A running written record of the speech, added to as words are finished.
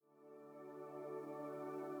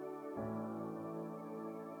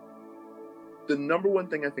The number one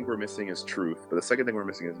thing I think we're missing is truth, but the second thing we're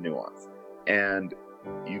missing is nuance. And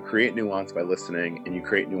you create nuance by listening, and you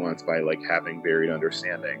create nuance by like having varied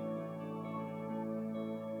understanding.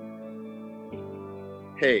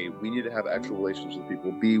 A, we need to have actual relationships with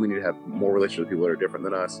people. B, we need to have more relationships with people that are different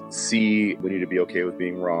than us. C, we need to be okay with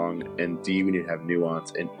being wrong. And D, we need to have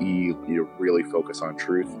nuance. And E, we need to really focus on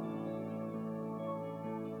truth.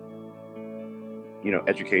 You know,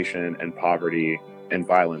 education and poverty and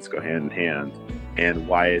violence go hand in hand. And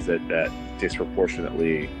why is it that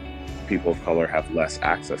disproportionately people of color have less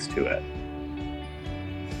access to it?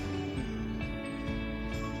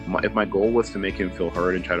 If my goal was to make him feel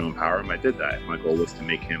heard and try to empower him, I did that. If my goal was to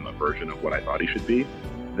make him a version of what I thought he should be,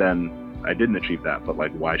 then I didn't achieve that. But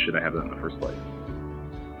like, why should I have that in the first place?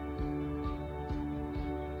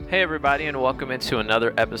 Hey everybody, and welcome into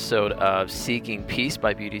another episode of Seeking Peace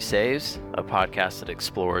by Beauty Saves, a podcast that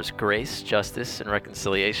explores grace, justice, and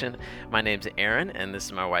reconciliation. My name's Aaron, and this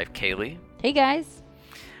is my wife, Kaylee. Hey guys.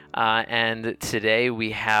 And today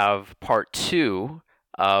we have part 2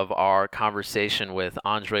 of our conversation with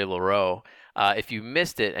Andre Leroux. If you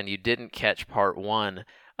missed it and you didn't catch part 1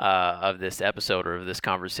 of this episode or of this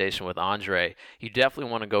conversation with Andre, you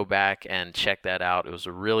definitely want to go back and check that out. It was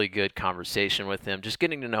a really good conversation with him, just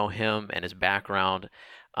getting to know him and his background.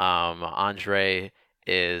 Andre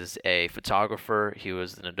is a photographer. He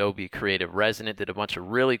was an Adobe Creative Resident, did a bunch of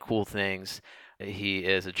really cool things. He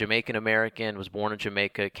is a Jamaican American, was born in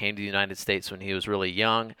Jamaica, came to the United States when he was really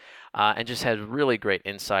young, and just had really great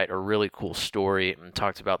insight, a really cool story, and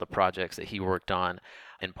talked about the projects that he worked on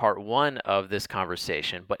in part 1 of this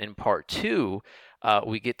conversation. But in part 2,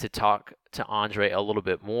 we get to talk to Andre a little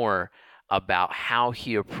bit more about how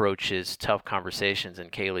he approaches tough conversations.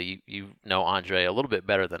 And Kaylee, you know Andre a little bit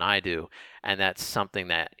better than I do, and that's something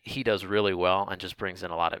that he does really well and just brings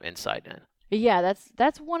in a lot of insight in. Yeah,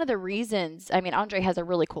 that's one of the reasons. I mean, Andre has a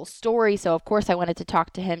really cool story, so of course I wanted to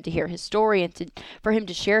talk to him to hear his story and for him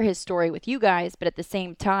to share his story with you guys. But at the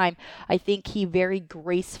same time, I think he very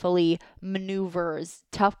gracefully maneuvers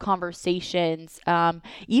tough conversations,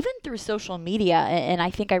 even through social media. And I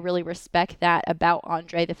think I really respect that about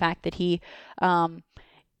Andre, the fact that he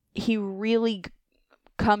really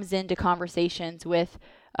comes into conversations with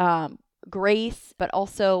grace, but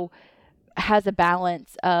also has a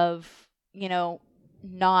balance of, you know,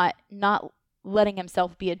 not letting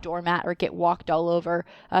himself be a doormat or get walked all over.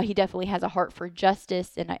 He definitely has a heart for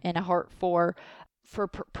justice and a heart for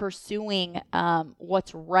pursuing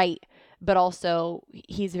what's right, but also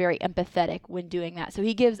he's very empathetic when doing that. So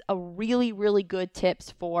he gives a really, really good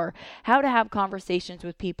tips for how to have conversations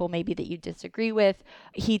with people maybe that you disagree with.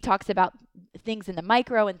 He talks about things in the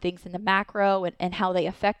micro and things in the macro and how they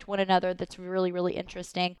affect one another. That's really, really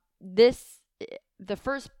interesting. The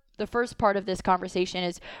first part of this conversation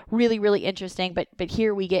is really, really interesting, but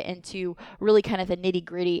here we get into really kind of the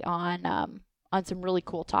nitty-gritty on some really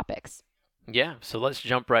cool topics. Yeah, so let's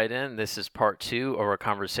jump right in. This is part 2 of our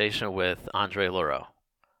conversation with Andre Leroux.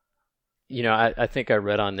 You know, I think I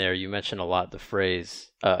read on there, you mentioned a lot the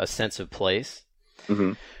phrase, a sense of place.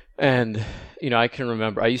 Mm-hmm. And, you know, I can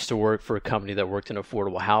remember, I used to work for a company that worked in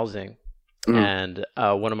affordable housing. Mm-hmm. And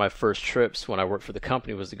one of my first trips when I worked for the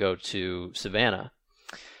company was to go to Savannah.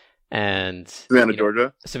 And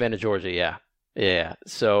Georgia? Savannah, Georgia, yeah.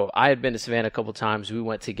 So I had been to Savannah a couple times. We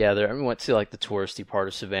went together, and we went to like the touristy part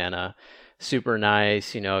of Savannah. Super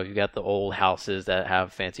nice, you know, you got the old houses that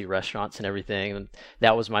have fancy restaurants and everything. And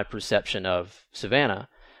that was my perception of Savannah.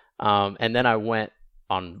 And then I went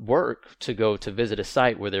on work to go to visit a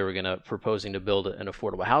site where they were proposing to build an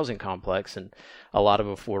affordable housing complex. And a lot of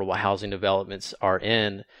affordable housing developments are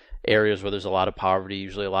in areas where there's a lot of poverty,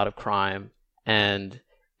 usually a lot of crime. And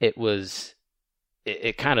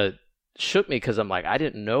it kind of shook me because I'm like, I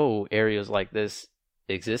didn't know areas like this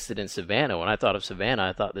existed in Savannah. When I thought of Savannah,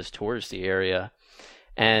 I thought this touristy area.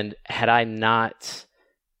 And had I not,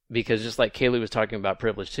 because just like Kaylee was talking about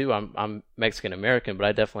privilege too, I'm Mexican American, but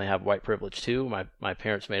I definitely have white privilege too. My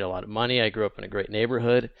parents made a lot of money. I grew up in a great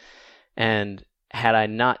neighborhood. And had I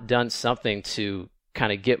not done something to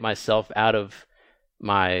kind of get myself out of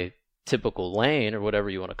my typical lane or whatever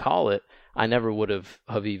you want to call it, I never would have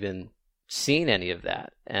even seen any of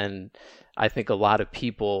that. And I think a lot of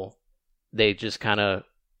people, they just kind of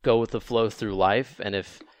go with the flow through life. And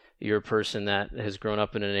if you're a person that has grown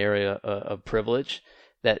up in an area of privilege,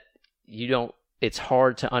 that it's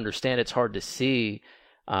hard to understand, it's hard to see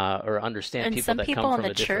or understand and people that come from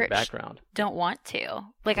a different background. Don't want to.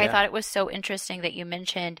 Like, yeah. I thought it was so interesting that you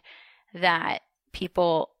mentioned that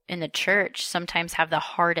people in the church sometimes have the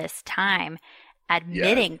hardest time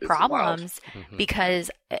admitting problems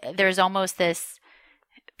because there's almost this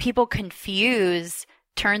people confuse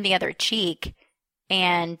turn the other cheek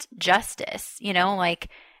and justice, like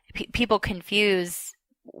people confuse.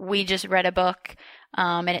 We just read a book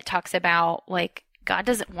and it talks about like God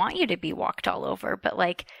doesn't want you to be walked all over, but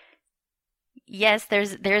like, yes,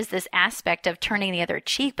 there's this aspect of turning the other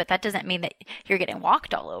cheek, but that doesn't mean that you're getting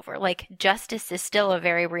walked all over. Like justice is still a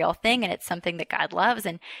very real thing, and it's something that God loves,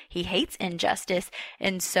 and he hates injustice.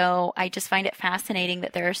 And so I just find it fascinating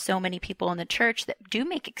that there are so many people in the church that do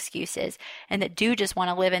make excuses and that do just want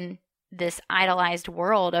to live in this idolized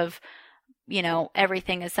world of,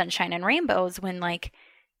 everything is sunshine and rainbows, when like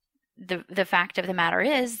the fact of the matter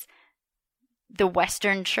is the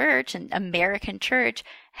Western church and American church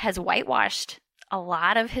has whitewashed a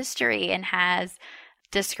lot of history and has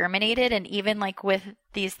discriminated. And even like with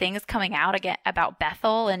these things coming out again about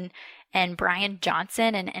Bethel and Brian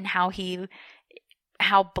Johnson and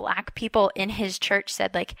how Black people in his church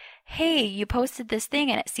said like, hey, you posted this thing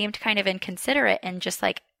and it seemed kind of inconsiderate. And just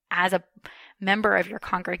like, as a member of your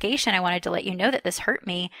congregation, I wanted to let you know that this hurt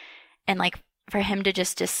me. And like for him to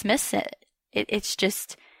just dismiss it, it's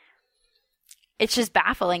just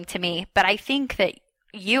baffling to me. But I think that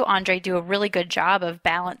you, Andre, do a really good job of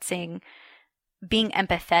balancing being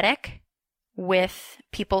empathetic with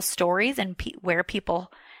people's stories and where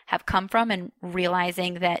people have come from, and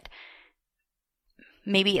realizing that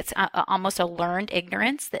maybe it's almost a learned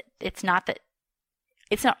ignorance, that it's not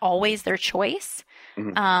always their choice.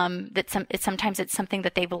 Mm-hmm. Sometimes it's something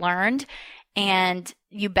that they've learned, and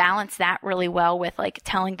you balance that really well with like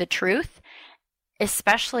telling the truth.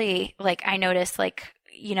 Especially like I noticed like,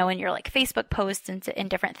 in your like Facebook posts and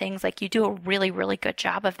different things, like you do a really, really good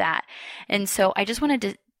job of that. And so I just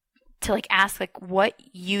wanted to like ask like what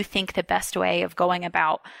you think the best way of going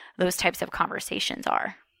about those types of conversations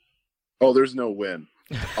are. Oh, there's no win,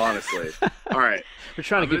 honestly. All right. We're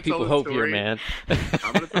trying to give people hope here, man.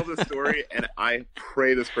 I'm going to tell this story, and I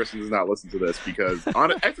pray this person does not listen to this, because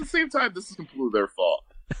at the same time, this is completely their fault.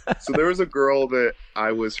 So there was a girl that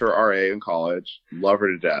I was her RA in college. Love her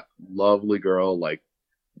to death. Lovely girl, like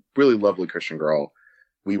really lovely Christian girl.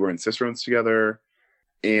 We were in sister rooms together,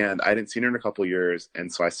 and I hadn't seen her in a couple of years.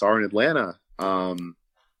 And so I saw her in Atlanta,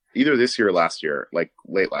 either this year or last year, like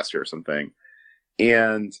late last year or something.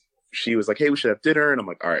 And she was like, hey, we should have dinner. And I'm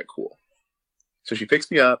like, all right, cool. So she picks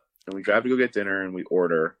me up and we drive to go get dinner, and we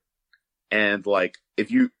order. And like, if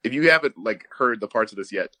you haven't like heard the parts of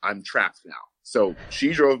this yet, I'm trapped now. So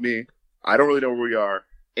she drove me. I don't really know where we are,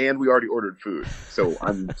 and we already ordered food, so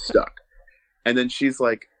I'm stuck. And then she's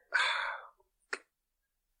like,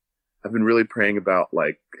 I've been really praying about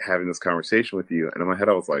like having this conversation with you. And in my head,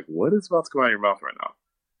 I was like, what is about to come out of your mouth right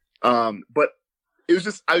now? But it was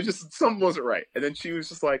just something wasn't right. And then she was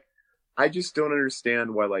just like, I just don't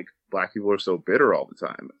understand why like Black people are so bitter all the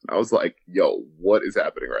time. And I was like, yo, what is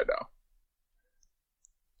happening right now?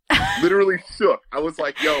 Literally shook. I was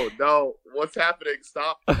like, yo, no, what's happening?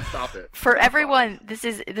 Stop it. For everyone, this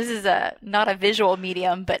is not a visual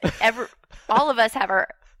medium, but all of us have our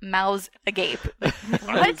mouths agape.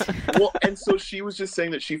 What? Well, and so she was just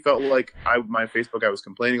saying that she felt like my Facebook, I was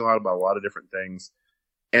complaining a lot about a lot of different things.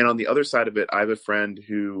 And on the other side of it, I have a friend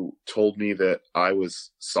who told me that I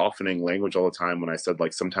was softening language all the time when I said,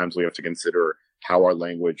 like, sometimes we have to consider how our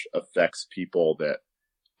language affects people that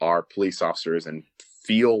are police officers and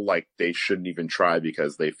feel like they shouldn't even try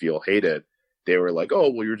because they feel hated. They were like, oh,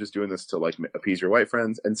 well, you're just doing this to like appease your white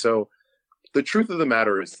friends. And so the truth of the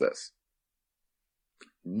matter is this: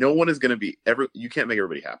 no one is going to be you can't make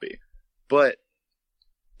everybody happy. But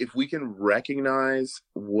if we can recognize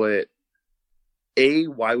why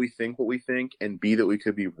we think what we think, and B, that we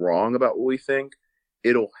could be wrong about what we think,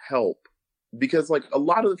 it'll help. Because like a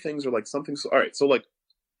lot of the things are like something. So, all right. So like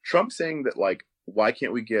Trump saying that, like, why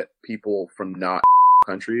can't we get people from not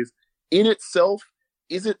countries in itself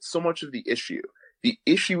isn't so much of the issue. The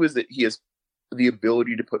issue is that he has the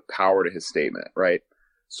ability to put power to his statement, right?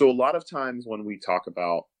 So a lot of times when we talk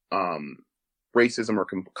about racism or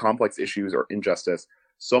complex issues or injustice,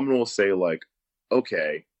 someone will say like,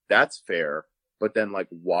 okay, that's fair, but then like,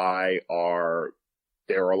 why are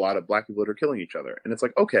there a lot of Black people that are killing each other? And it's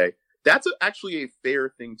like, okay, that's actually a fair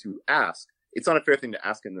thing to ask. It's not a fair thing to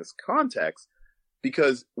ask in this context,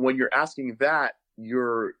 because when you're asking that,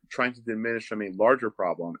 you're trying to diminish from a larger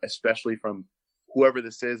problem, especially from whoever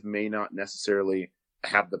this is may not necessarily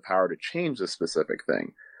have the power to change this specific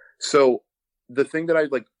thing. So the thing that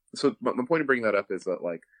my point of bringing that up is that,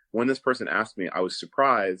 like, when this person asked me, I was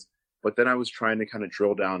surprised, but then I was trying to kind of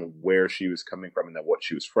drill down where she was coming from and what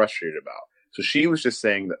she was frustrated about. So she was just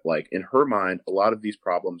saying that, like, in her mind, a lot of these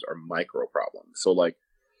problems are micro problems. So like,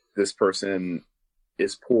 this person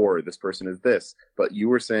is poor, this person is this. But you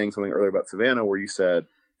were saying something earlier about Savannah where you said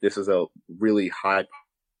this is a really high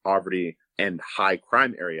poverty and high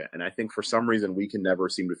crime area. And I think for some reason we can never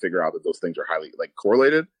seem to figure out that those things are highly like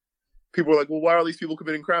correlated. People are like, well, why are these people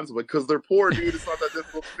committing crimes? I'm like, because they're poor, dude. It's not that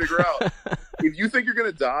difficult to figure out. If you think you're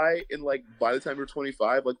going to die in like by the time you're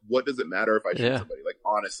 25, like what does it matter if I shoot somebody? Like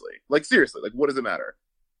honestly, like seriously, like what does it matter?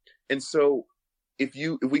 And so if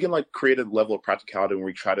we can like create a level of practicality when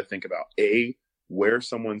we try to think about A, where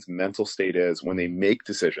someone's mental state is when they make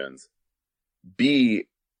decisions, B,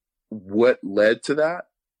 what led to that,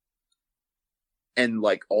 and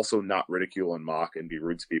like also not ridicule and mock and be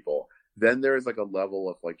rude to people, then there's like a level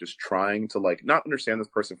of like just trying to like not understand this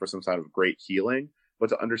person for some kind of great healing, but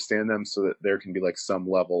to understand them so that there can be like some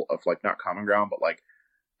level of like not common ground, but like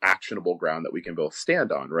actionable ground that we can both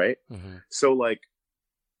stand on, right? Mm-hmm. So like,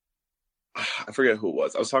 I forget who it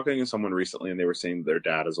was. I was talking to someone recently and they were saying their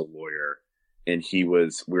dad is a lawyer, and we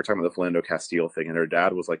were talking about the Philando Castile thing, and her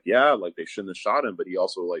dad was like, yeah, like they shouldn't have shot him, but he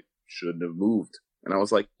also like shouldn't have moved. And I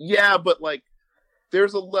was like, yeah, but like there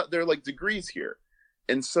are like degrees here.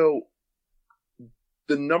 And so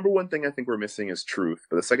the number one thing I think we're missing is truth,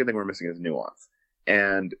 but the second thing we're missing is nuance.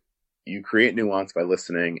 And you create nuance by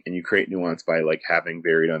listening, and you create nuance by like having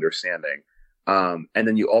varied understanding. And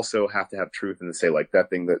then you also have to have truth and to say like that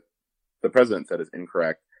thing that the president said is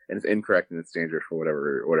incorrect, and it's incorrect and it's dangerous for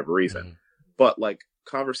whatever reason. Mm-hmm. But like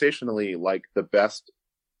conversationally, like the best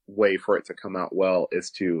way for it to come out well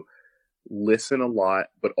is to listen a lot,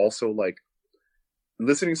 but also like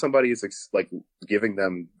listening to somebody is like giving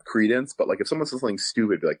them credence. But like if someone says something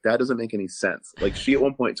stupid, be like, that doesn't make any sense. Like she at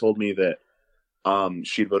one point told me that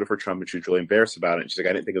she'd voted for Trump and she was really embarrassed about it. And she's like,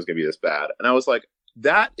 I didn't think it was gonna be this bad. And I was like,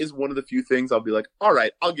 that is one of the few things I'll be like, all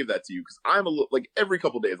right, I'll give that to you, because I'm like every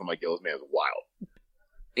couple of days I'm like, yo, this man is wild.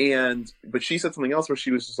 But she said something else where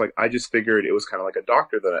she was just like, I just figured it was kind of like a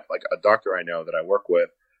doctor I know that I work with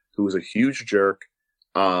who was a huge jerk,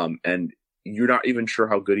 and you're not even sure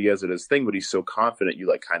how good he is at his thing, but he's so confident you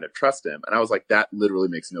like kind of trust him. And I was like, that literally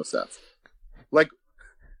makes no sense. Like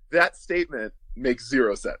that statement makes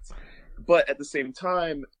zero sense. But at the same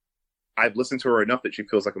time, I've listened to her enough that she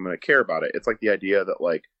feels like I'm going to care about it. It's like the idea that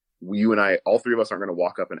like you and I, all three of us aren't going to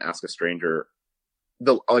walk up and ask a stranger.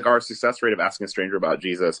 Our success rate of asking a stranger about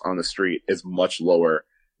Jesus on the street is much lower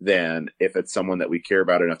than if it's someone that we care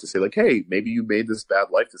about enough to say like, hey, maybe you made this bad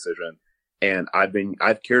life decision, and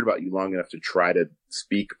I've cared about you long enough to try to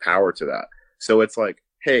speak power to that. So it's like,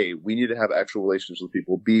 hey, we need to have actual relationships with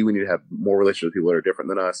people. B, we need to have more relationships with people that are different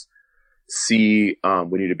than us. C,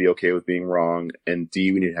 we need to be okay with being wrong. And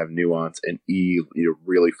D, we need to have nuance. And E, we need to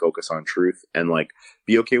really focus on truth and like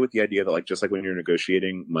be okay with the idea that like, just like when you're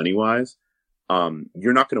negotiating money wise,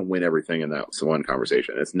 you're not going to win everything in that one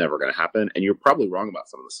conversation. It's never going to happen. And you're probably wrong about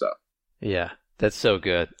some of the stuff. Yeah, that's so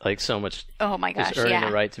good. Like so much. Oh my gosh. Just earning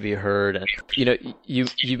the right to be heard. And, you know,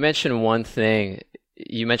 you mentioned one thing.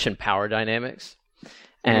 You mentioned power dynamics.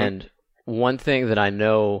 And one thing that I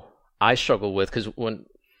know I struggle with, because when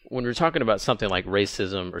we're talking about something like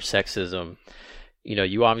racism or sexism, you know,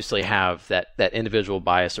 you obviously have that individual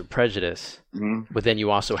bias or prejudice, but then you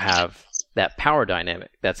also have that power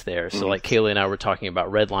dynamic that's there. So like Kaylee and I were talking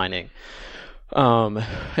about redlining.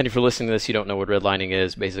 And if you're listening to this, you don't know what redlining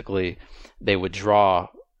is. Basically, they would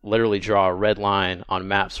literally draw a red line on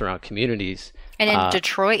maps around communities. And in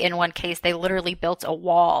Detroit, in one case, they literally built a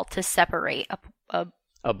wall to separate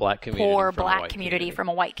a black community poor from black community from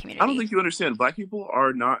a white community. I don't think you understand. Black people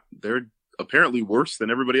are not, they're apparently worse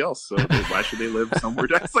than everybody else. So why should they live somewhere?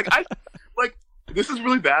 It's like, this is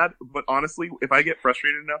really bad. But honestly, if I get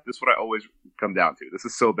frustrated enough, this is what I always come down to. This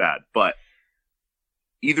is so bad. But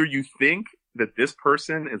either you think that this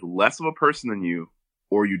person is less of a person than you,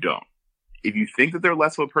 or you don't. If you think that they're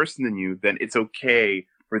less of a person than you, then it's okay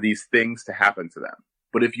for these things to happen to them.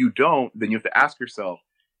 But if you don't, then you have to ask yourself,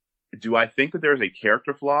 do I think that there's a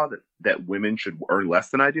character flaw that women should earn less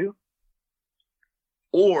than I do?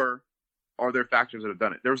 Or are there factors that have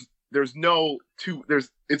done it? It's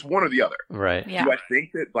one or the other. Right. Yeah. Do I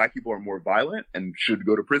think that black people are more violent and should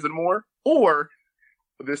go to prison more? Or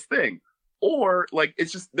this thing? Or like,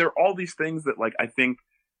 it's just, there are all these things that like, I think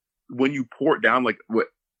when you pour it down, like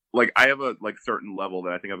I have a like certain level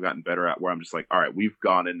that I think I've gotten better at where I'm just like, all right, we've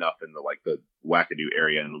gone enough in the wackadoo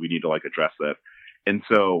area and we need to like address this. And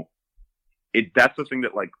so that's the thing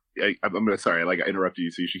that like, sorry, like I interrupted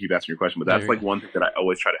you so you should keep asking your question, but that's like one thing that I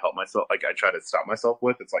always try to help myself. Like I try to stop myself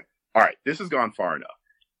with. It's like, all right, this has gone far enough.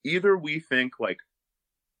 Either we think like,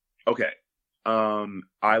 okay,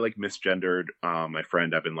 I like misgendered my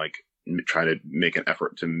friend. I've been like trying to make an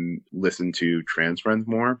effort to listen to trans friends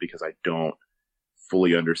more because I don't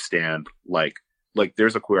fully understand like like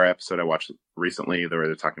there's a Queer Eye episode I watched recently where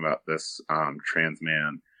they're talking about this trans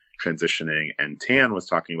man transitioning, and Tan was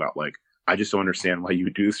talking about like, I just don't understand why you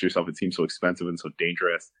would do this to yourself. It seems so expensive and so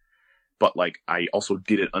dangerous. But like, I also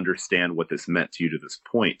didn't understand what this meant to you to this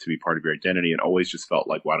point to be part of your identity, and always just felt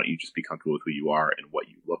like, why don't you just be comfortable with who you are and what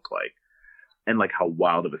you look like? And like how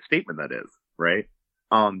wild of a statement that is, right?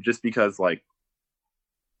 Just because like,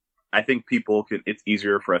 I think it's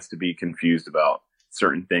easier for us to be confused about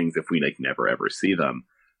certain things if we like never ever see them.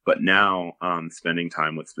 But now, spending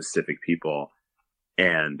time with specific people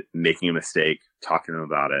and making a mistake, talking to them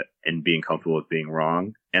about it, and being comfortable with being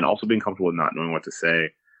wrong, and also being comfortable with not knowing what to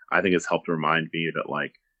say, I think has helped remind me that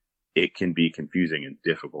like it can be confusing and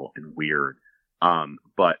difficult and weird.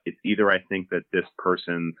 But it's either I think that this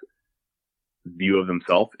person's view of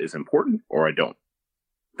themselves is important, or I don't.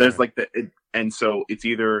 There's like and so it's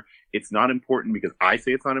either it's not important because I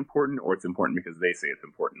say it's not important, or it's important because they say it's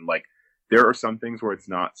important. Like there are some things where it's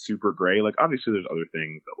not super gray. Like obviously there's other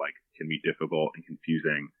things that like can be difficult and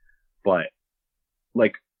confusing, but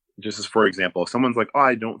like just as for example, if someone's like, oh,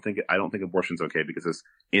 I don't think abortion's okay because it's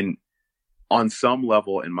on some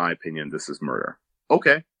level, in my opinion, this is murder.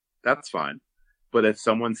 Okay, that's fine. But if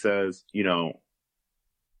someone says, you know,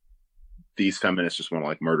 these feminists just want to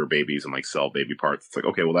like murder babies and like sell baby parts, it's like,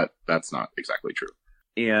 okay, well that's not exactly true.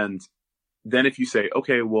 And then if you say,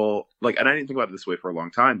 okay, well, like, and I didn't think about it this way for a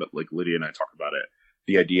long time, but like Lydia and I talk about it,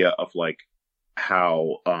 the idea of like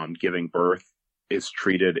how giving birth is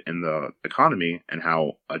treated in the economy, and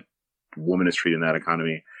how a woman is treated in that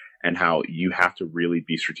economy, and how you have to really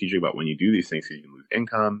be strategic about when you do these things. So you can lose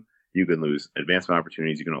income, you can lose advancement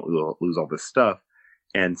opportunities, you can lose all this stuff.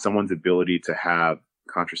 And someone's ability to have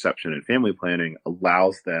contraception and family planning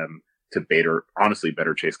allows them to better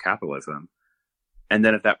chase capitalism. And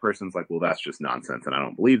then if that person's like, well, that's just nonsense and I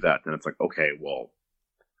don't believe that, then it's like, okay, well,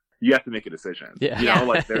 you have to make a decision. Yeah. You know,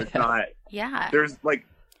 like there's not, Yeah. there's like,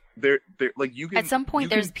 there, like you can, at some point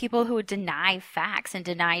there's people who deny facts and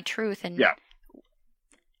deny truth, and yeah,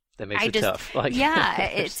 that makes it tough. Like, yeah,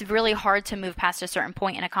 it's really hard to move past a certain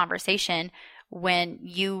point in a conversation when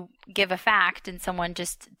you give a fact and someone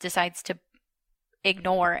just decides to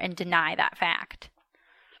ignore and deny that fact.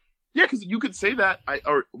 Yeah, because you could say that,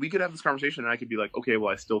 or we could have this conversation, and I could be like, okay,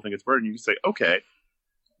 well, I still think it's murder. And you could say, okay,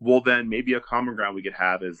 well, then maybe a common ground we could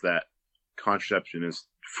have is that contraception is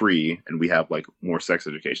free, and we have like more sex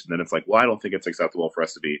education. Then it's like, well, I don't think it's acceptable for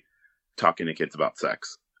us to be talking to kids about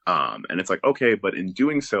sex. And it's like, okay, but in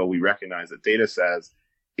doing so, we recognize that data says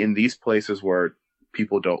in these places where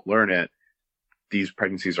people don't learn it, these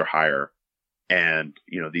pregnancies are higher, and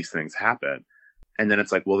you know these things happen. And then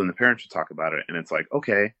it's like, well, then the parents should talk about it. And it's like,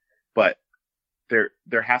 okay, but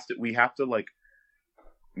we have to like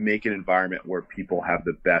make an environment where people have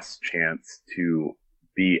the best chance to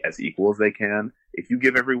be as equal as they can. If you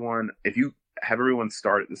have everyone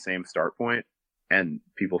start at the same start point and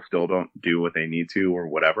people still don't do what they need to or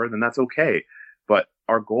whatever, then that's okay. But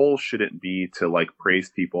our goal shouldn't be to like praise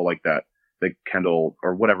people like that, like Kendall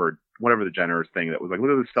or whatever the Jenner thing that was like, look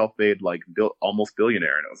at the self-made, like almost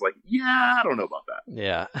billionaire. And I was like, yeah, I don't know about that.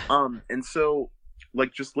 Yeah. And so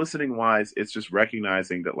like just listening wise, it's just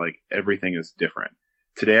recognizing that like everything is different.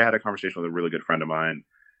 Today I had a conversation with a really good friend of mine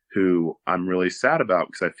who I'm really sad about,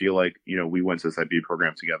 because I feel like, you know, we went to this IB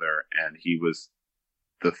program together, and he was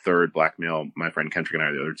the third black male. My friend Kendrick and I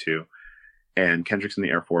are the other two. And Kendrick's in the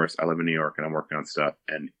Air Force. I live in New York and I'm working on stuff.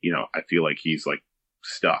 And, you know, I feel like he's like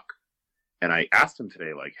stuck. And I asked him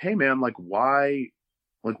today, like, hey man, like why,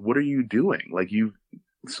 like, what are you doing? Like you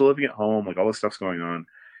still living at home, like all this stuff's going on.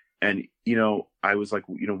 And, you know, I was like,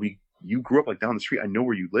 you know, you grew up like down the street. I know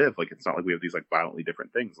where you live. Like, it's not like we have these like violently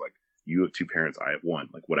different things. Like you have two parents, I have one,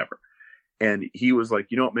 like whatever. And he was like,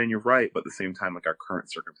 you know what, man, you're right. But at the same time, like our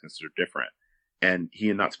current circumstances are different. And he,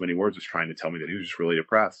 in not so many words, was trying to tell me that he was just really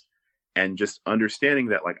depressed. And just understanding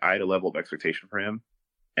that like I had a level of expectation for him,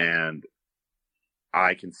 and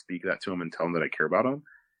I can speak that to him and tell him that I care about him.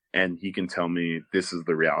 And he can tell me this is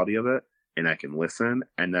the reality of it, and I can listen.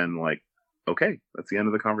 And then like, okay, that's the end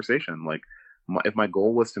of the conversation. Like if my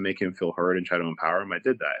goal was to make him feel heard and try to empower him, I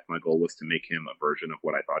did that. If my goal was to make him a version of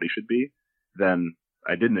what I thought he should be, then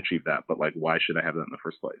I didn't achieve that. But like, why should I have that in the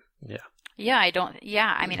first place? Yeah.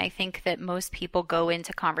 I mean, I think that most people go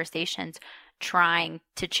into conversations trying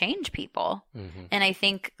to change people. Mm-hmm. And I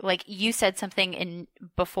think like you said something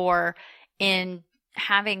before in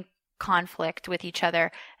having conflict with each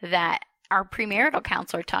other that our premarital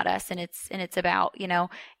counselor taught us. And it's about, you know,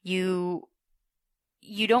 you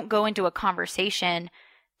don't go into a conversation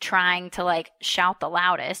trying to like shout the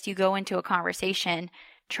loudest. You go into a conversation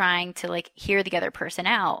trying to like hear the other person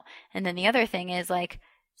out. And then the other thing is like,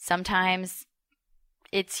 sometimes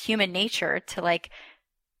it's human nature to like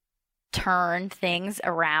turn things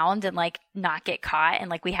around and like not get caught, and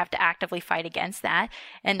like we have to actively fight against that.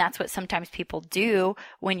 And that's what sometimes people do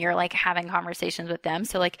when you're like having conversations with them.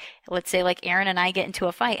 So like let's say like Aaron and I get into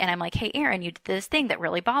a fight and I'm like, hey Aaron, you did this thing that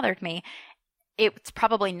really bothered me. It's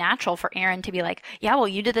probably natural for Aaron to be like, yeah, well,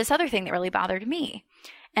 you did this other thing that really bothered me.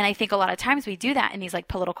 And I think a lot of times we do that in these like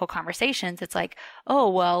political conversations. It's like, oh,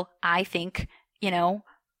 well, I think,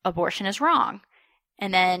 abortion is wrong.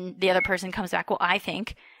 And then the other person comes back, well, I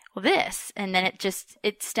think, well, this. And then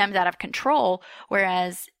it stems out of control.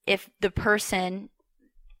 Whereas if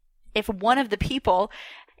one of the people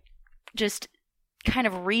just kind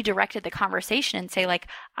of redirected the conversation and say like,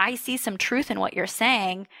 I see some truth in what you're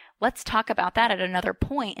saying, let's talk about that at another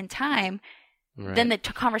point in time. Right. Then the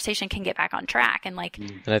conversation can get back on track. And like,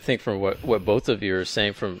 and I think from what both of you are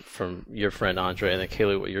saying, from your friend Andre and then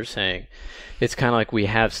Kaylee, what you're saying, it's kind of like we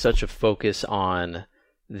have such a focus on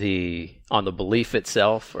the belief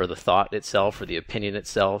itself, or the thought itself, or the opinion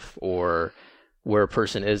itself, or where a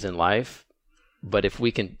person is in life. But if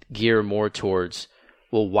we can gear more towards,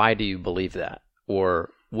 well, why do you believe that?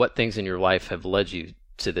 Or what things in your life have led you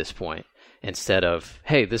to this point? Instead of,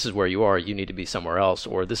 hey, this is where you are, you need to be somewhere else,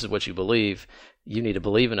 or this is what you believe, you need to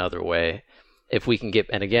believe another way. If we can get,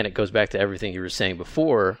 and again, it goes back to everything you were saying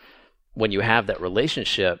before, when you have that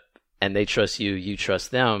relationship and they trust you, you trust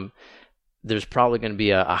them, there's probably going to be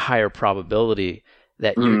a higher probability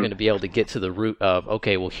that you're going to be able to get to the root of,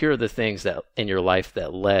 okay, well, here are the things that in your life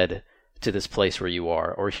that led to this place where you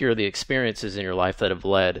are, or here are the experiences in your life that have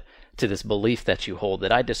led to this belief that you hold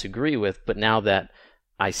that I disagree with, but now that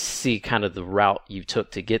I see kind of the route you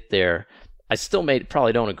took to get there, I still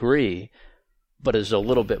probably don't agree, but there's a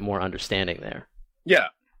little bit more understanding there. Yeah.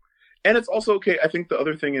 And it's also okay. I think the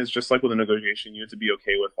other thing is, just like with a negotiation, you have to be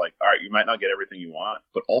okay with like, all right, you might not get everything you want,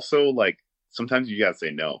 but also like sometimes you got to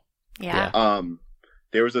say no. Yeah.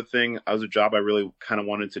 There was a job I really kind of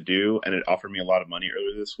wanted to do, and it offered me a lot of money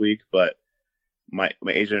earlier this week, but my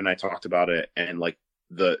agent and I talked about it, and like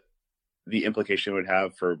the implication it would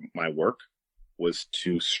have for my work was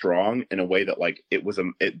too strong in a way that like it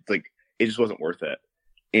just wasn't worth it.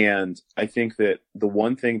 And I think that the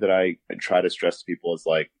one thing that I try to stress to people is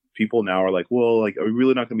like, people now are like, well, like, are we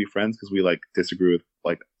really not going to be friends because we like disagree with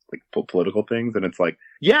like political things? And it's like,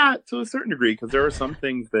 yeah, to a certain degree, because there are some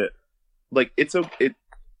things that like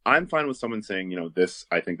I'm fine with someone saying,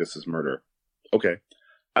 I think this is murder. Okay.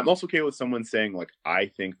 I'm also okay with someone saying like, I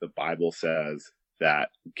think the Bible says that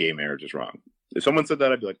gay marriage is wrong. If someone said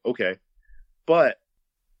that, I'd be like, okay. But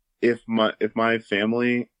if my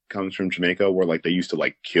family comes from Jamaica, where like they used to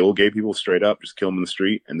like kill gay people straight up, just kill them in the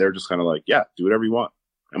street, and they're just kind of like, yeah, do whatever you want,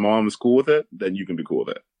 and my mom is cool with it, then you can be cool with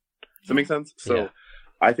it. Does that make sense? So yeah.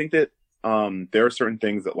 I think that there are certain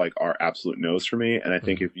things that like are absolute no's for me, and I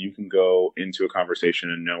think if you can go into a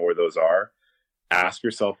conversation and know where those are, ask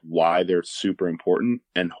yourself why they're super important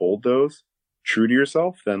and hold those true to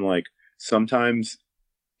yourself, then like sometimes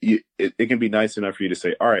it can be nice enough for you to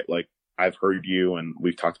say, all right, like, I've heard you and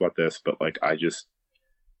we've talked about this, but like, I just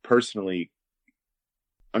personally,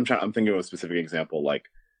 I'm thinking of a specific example. Like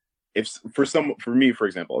for me, for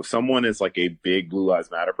example, if someone is like a big Blue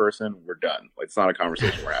Lives Matter person, we're done. Like, it's not a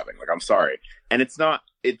conversation we're having. Like, I'm sorry. And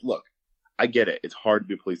look, I get it. It's hard to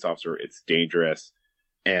be a police officer. It's dangerous.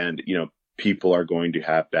 And, people are going to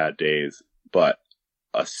have bad days, but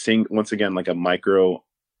once again, like a micro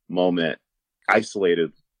moment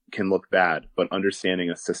isolated can look bad, but understanding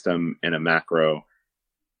a system and a macro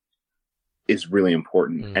is really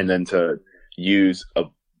important. And then to use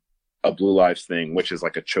a Blue Lives thing, which is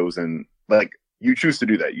like a chosen, like, you choose to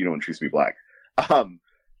do that. You don't choose to be black.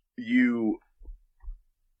 You,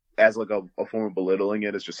 as like a form of belittling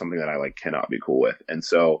it, is just something that I like cannot be cool with. And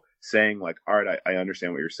so saying like, all right, I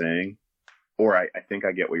understand what you're saying, or I think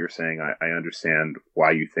I get what you're saying. I understand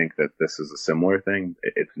why you think that this is a similar thing.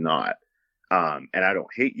 It's not. And I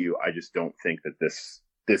don't hate you. I just don't think that this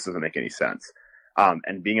doesn't make any sense.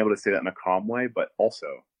 And being able to say that in a calm way, but also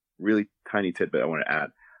really tiny tidbit I want to add.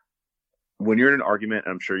 When you're in an argument,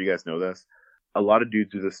 and I'm sure you guys know this, a lot of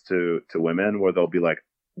dudes do this to women, where they'll be like,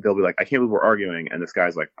 I can't believe we're arguing. And this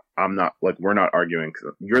guy's like, I'm not, like, we're not arguing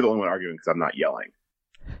because you're the only one arguing because I'm not yelling.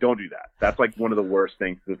 Don't do that. That's like one of the worst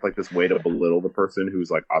things. It's like this way to belittle the person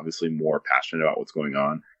who's like obviously more passionate about what's going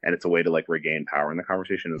on. And it's a way to like regain power in the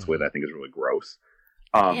conversation. It's a way that I think is really gross.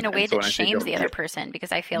 In a way that shames the other person,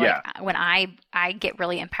 because I feel like when I get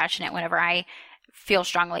really impassionate whenever I feel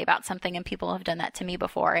strongly about something, and people have done that to me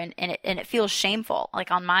before, and it feels shameful.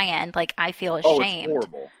 Like on my end, like I feel ashamed.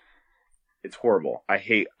 It's horrible.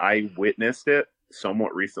 I witnessed it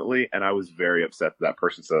somewhat recently, and I was very upset that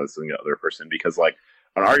person said this to the other person, because like,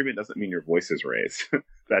 an argument doesn't mean your voice is raised.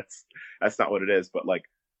 That's not what it is. But like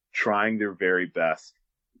trying their very best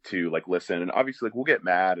to like listen, and obviously like we'll get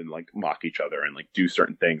mad and like mock each other and like do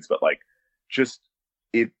certain things, but like just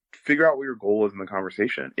figure out what your goal is in the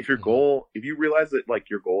conversation. If you realize that like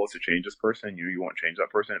your goal is to change this person, you won't change that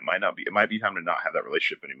person. It might be time to not have that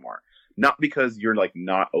relationship anymore. Not because you're like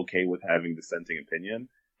not okay with having dissenting opinion,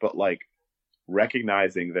 but like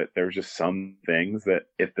recognizing that there's just some things that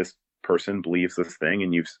if this person believes this thing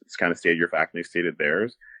and you've kind of stated your fact and they stated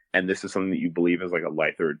theirs, and this is something that you believe is like a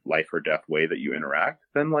life or death way that you interact,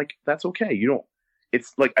 then like that's okay. You don't.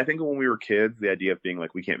 It's like I think when we were kids, the idea of being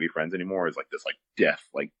like we can't be friends anymore is like this like death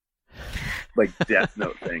death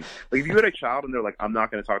note thing. Like if you had a child and they're like, I'm not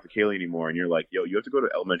going to talk to Kaylee anymore, and you're like, yo, you have to go to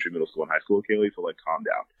elementary, middle school, and high school, Kaylee, so like calm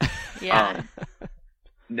down. Yeah.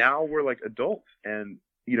 Now we're like adults, and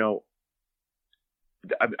you know,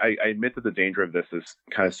 I admit that the danger of this is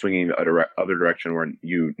kind of swinging the other direction where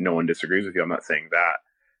no one disagrees with you. I'm not saying that,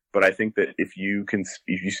 but I think that if you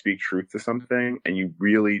speak truth to something and you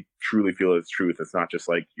really truly feel it's truth, it's not just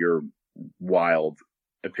like your wild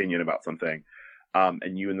opinion about something.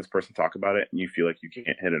 And you and this person talk about it and you feel like you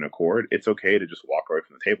can't hit an accord, it's okay to just walk away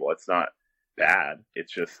from the table. It's not bad.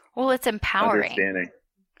 It's just it's empowering. Understanding.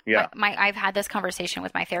 Yeah. I've had this conversation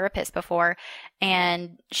with my therapist before,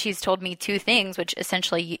 and she's told me two things, which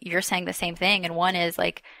essentially you're saying the same thing. And one is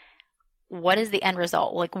like, what is the end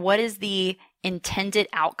result? Like, what is the intended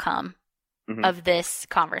outcome of this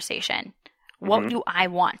conversation? What do I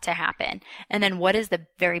want to happen? And then what is the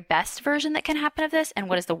very best version that can happen of this? And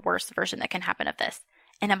what is the worst version that can happen of this?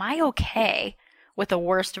 And am I okay with the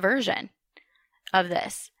worst version of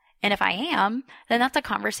this? And if I am, then that's a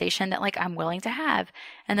conversation that like I'm willing to have.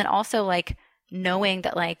 And then also like knowing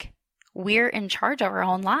that like we're in charge of our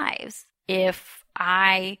own lives. If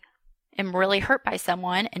I am really hurt by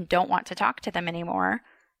someone and don't want to talk to them anymore,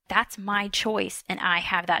 that's my choice. And I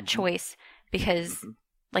have that choice because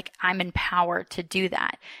like I'm empowered to do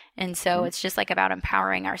that. And so it's just like about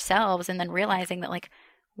empowering ourselves and then realizing that like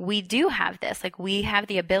we do have this, like we have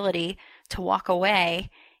the ability to walk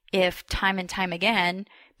away if time and time again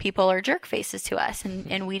people are jerk faces to us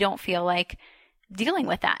and we don't feel like dealing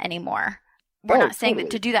with that anymore. We're not saying that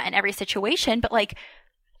to do that in every situation, but like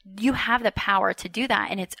you have the power to do that,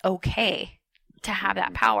 and it's okay to have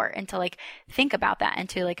that power and to like think about that and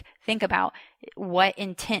to like think about what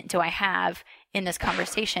intent do I have in this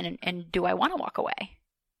conversation and do I want to walk away?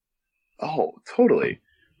 Oh, totally.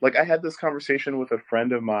 Like I had this conversation with a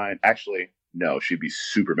friend of mine. Actually, no, she'd be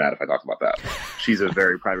super mad if I talked about that. She's a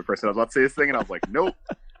very private person. I was about to say this thing and I was like, nope.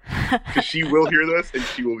 Because she will hear this and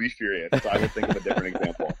she will be furious. So I will think of a different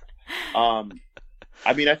example.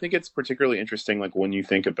 I mean, I think it's particularly interesting, like when you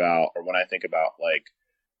think about, or when I think about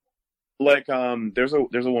there's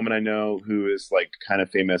a woman I know who is like kind of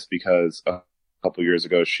famous because a couple years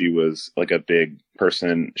ago she was like a big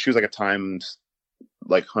person. She was like a Times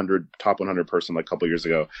like top 100 person like a couple years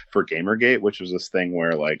ago for Gamergate, which was this thing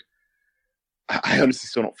where like I honestly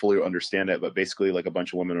still don't fully understand it, but basically like a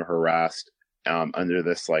bunch of women were harassed under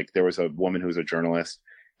this, like there was a woman who was a journalist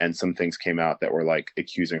and some things came out that were like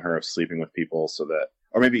accusing her of sleeping with people so that,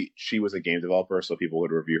 or maybe she was a game developer so people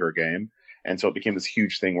would review her game. And so it became this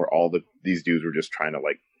huge thing where these dudes were just trying to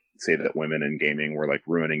like say that women in gaming were like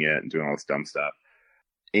ruining it and doing all this dumb stuff.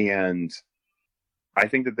 And I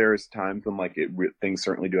think that there's times when like things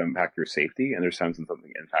certainly do impact your safety, and there's times when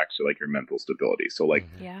something impacts like your mental stability. So like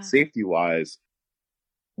safety wise,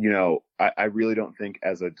 you know, I really don't think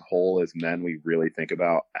as a whole as men we really think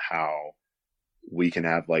about how we can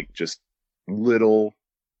have like just little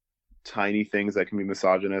tiny things that can be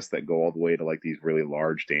misogynist that go all the way to like these really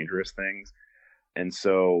large dangerous things. And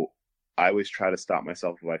so I always try to stop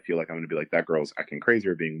myself if I feel like I'm going to be like, that girl's acting crazy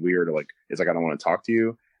or being weird, or like it's like I don't want to talk to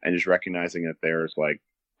you, and just recognizing that there's like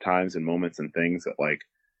times and moments and things that like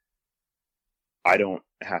I don't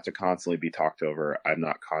have to constantly be talked over. I'm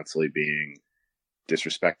not constantly being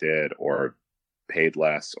disrespected or paid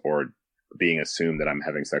less or being assumed that I'm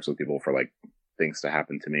having sex with people for like things to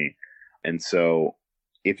happen to me. And so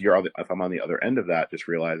if I'm on the other end of that, just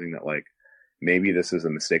realizing that like maybe this is a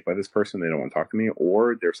mistake by this person, they don't want to talk to me,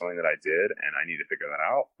 or there's something that I did and I need to figure that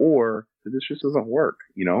out, or this just doesn't work,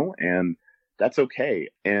 you know, and that's okay.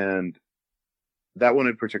 And that one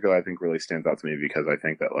in particular, I think really stands out to me because I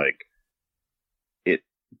think that like it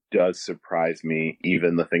does surprise me,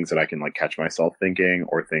 even the things that I can like catch myself thinking,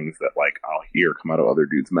 or things that like I'll hear come out of other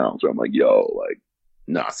dudes' mouths where I'm like, yo, like,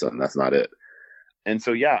 nah, son, that's not it. And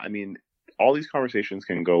so, yeah, I mean, all these conversations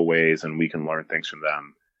can go ways and we can learn things from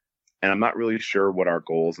them. And I'm not really sure what our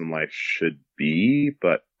goals in life should be,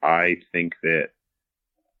 but I think that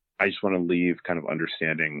I just want to leave kind of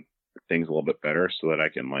understanding things a little bit better so that I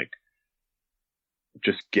can like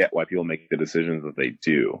just get why people make the decisions that they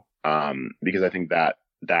do. Because I think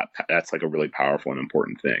that's like a really powerful and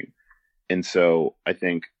important thing. And so I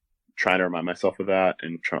think trying to remind myself of that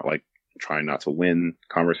and trying not to win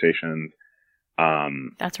conversations,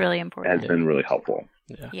 that's really important. has been really helpful.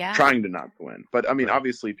 Yeah. Trying to not win. But I mean,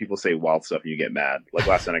 obviously people say wild stuff and you get mad. Like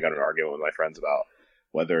last night I got in an argument with my friends about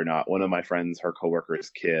whether or not one of my friends, her coworker's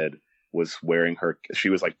kid, was wearing she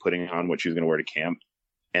was like putting on what she was going to wear to camp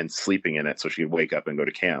and sleeping in it so she'd wake up and go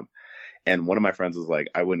to camp. And one of my friends was like,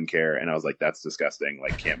 I wouldn't care. And I was like, that's disgusting.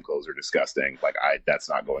 Like camp clothes are disgusting. Like that's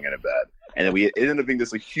not going in a bed. And then it ended up being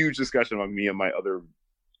this like huge discussion among me and my other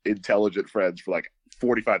intelligent friends for like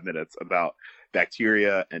 45 minutes about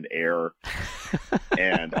bacteria and air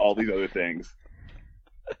and all these other things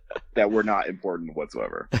that were not important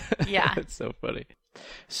whatsoever. Yeah. It's so funny.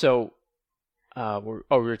 So, we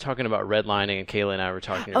were talking about redlining, and Kayla and I were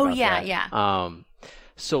talking about that. Yeah.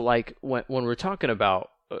 So like when we're talking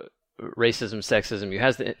about racism, sexism,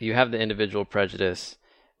 you have the individual prejudice,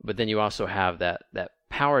 but then you also have that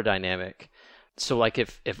power dynamic. So like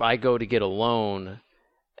if I go to get a loan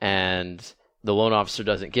and the loan officer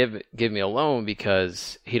doesn't give me a loan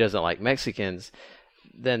because he doesn't like Mexicans,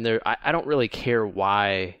 then I don't really care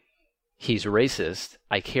why he's racist.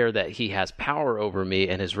 I care that he has power over me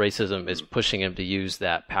and his racism is pushing him to use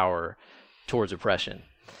that power towards oppression.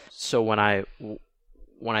 So when I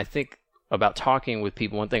think about talking with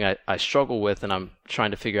people, one thing I struggle with, and I'm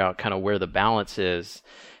trying to figure out kind of where the balance is,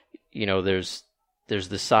 there's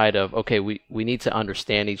the side of, okay, we need to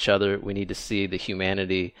understand each other. We need to see the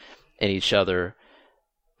humanity in each other.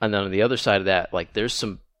 And then on the other side of that, like there's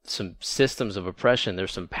some systems of oppression.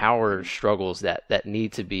 There's some power struggles that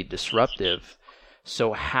need to be disruptive.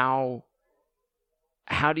 So how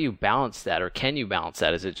do you balance that, or can you balance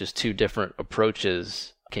that? Is it just two different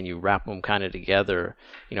approaches? Can you wrap them kind of together?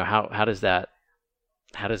 How does that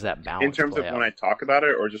balance in terms of out? When I talk about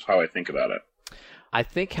it, or just how I think about it? I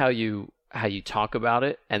think how you talk about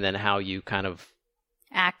it, and then how you kind of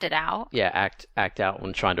act it out. Yeah, act out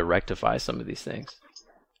when trying to rectify some of these things.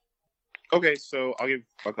 Okay, so I'll give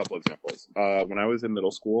a couple examples. When I was in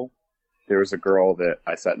middle school, there was a girl that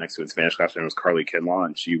I sat next to in Spanish class. Her name was Carly Kinlaw,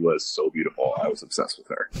 and she was so beautiful. I was obsessed with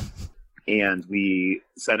her. And we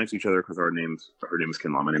sat next to each other because her name is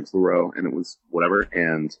Kinlaw, my name's Leroux, and it was whatever.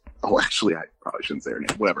 And actually, I probably shouldn't say her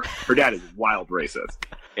name. Whatever. Her dad is wild racist.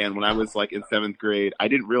 And when I was like in 7th grade, I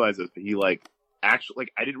didn't realize this, but he I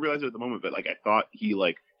didn't realize it at the moment, but like I thought he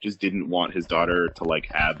like just didn't want his daughter to like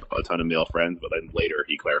have a ton of male friends. But then later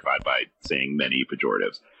he clarified by saying many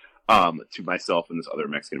pejoratives to myself and this other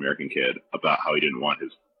Mexican American kid about how he didn't want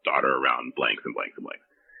his daughter around blanks and blanks and blanks.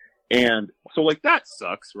 And so like that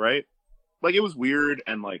sucks, right? Like it was weird,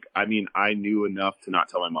 and like I mean I knew enough to not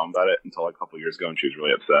tell my mom about it until like a couple years ago, and she was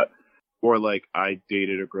really upset. Or like I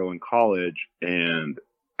dated a girl in college, and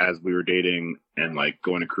as we were dating and like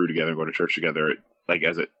going to crew together and going to church together, like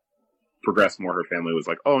as it progressed more, her family was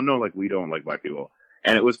like, oh no, like we don't like black people.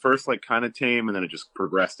 And it was first like kind of tame, and then it just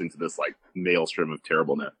progressed into this like maelstrom of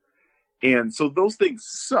terribleness. And so those things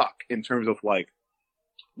suck in terms of like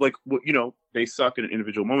they suck in an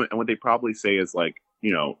individual moment. And what they probably say is like,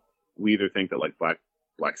 we either think that like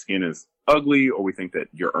black skin is ugly, or we think that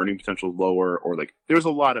your earning potential is lower, or like there's a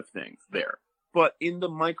lot of things there. But in the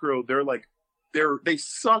micro, they're like they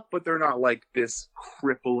suck, but they're not like this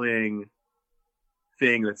crippling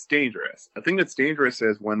thing that's dangerous. A thing that's dangerous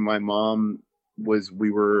is when my mom when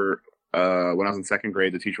I was in 2nd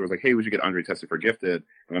grade, the teacher was like, hey, we should get Andre tested for gifted.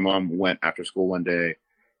 And my mom went after school one day,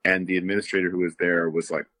 and the administrator who was there was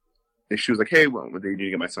like, she was like, hey, well, they need to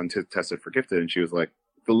get my son tested for gifted. And she was like,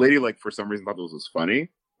 the lady, like, for some reason thought this was funny,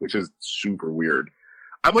 which is super weird.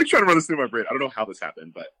 I'm like trying to run this through my brain. I don't know how this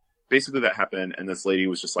happened, but basically that happened. And this lady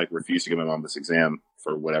was just like refused to give my mom this exam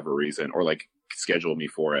for whatever reason, or like schedule me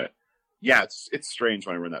for it. Yeah, it's strange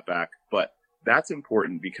when I run that back, but that's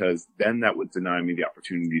important because then that would deny me the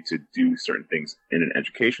opportunity to do certain things in an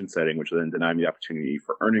education setting, which would then deny me the opportunity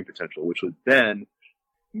for earning potential, which would then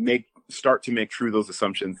start to make true those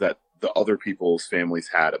assumptions that the other people's families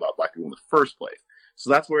had about black people in the first place.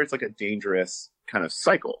 So that's where it's like a dangerous kind of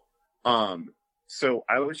cycle. So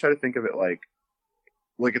I always try to think of it like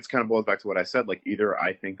it's kind of boils back to what I said. Like either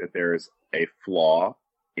I think that there's a flaw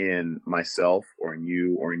in myself or in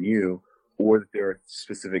you, or that there are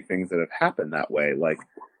specific things that have happened that way, like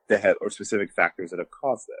or specific factors that have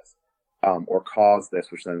caused this, or caused this,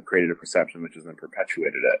 which then created a perception, which has then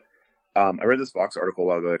perpetuated it. I read this Vox article a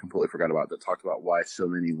while ago that I completely forgot about, that talked about why so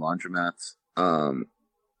many laundromats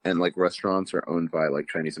and like restaurants are owned by like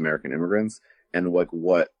Chinese American immigrants, and like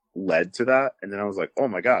what led to that. And then I was like, oh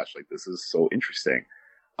my gosh, like this is so interesting.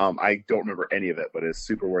 I don't remember any of it, but it's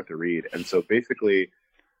super worth a read. And so basically,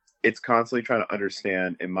 it's constantly trying to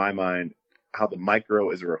understand, in my mind, how the micro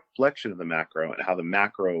is a reflection of the macro and how the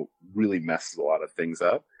macro really messes a lot of things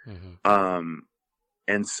up. Mm-hmm.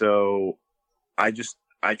 And so I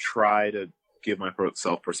try to give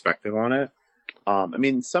myself perspective on it. I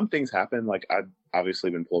mean, some things happen. Like, I've obviously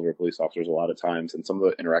been pulled over police officers a lot of times, and some of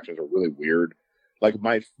the interactions are really weird. Like,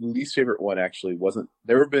 my least favorite one actually wasn't,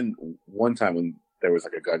 there have been one time when there was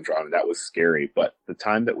like a gun drawn, and that was scary. But the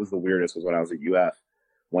time that was the weirdest was when I was at UF.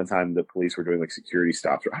 One time the police were doing like security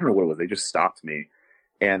stops, or I don't know what it was. They just stopped me,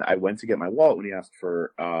 and I went to get my wallet when he asked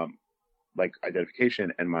for like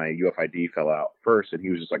identification, and my UFID fell out first, and he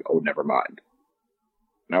was just like, "Oh, never mind."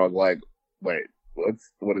 And I was like, "Wait,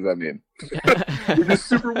 what does that mean?" Which is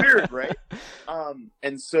super weird, right?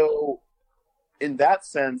 And so, in that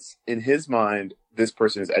sense, in his mind, this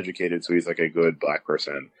person is educated, so he's like a good black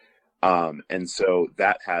person. And so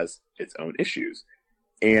that has its own issues.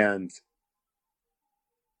 And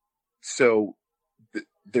so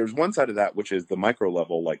there's one side of that, which is the micro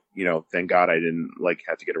level, like, you know, thank God I didn't like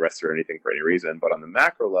have to get arrested or anything for any reason. But on the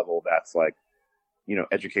macro level, that's like, you know,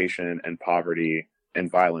 education and poverty and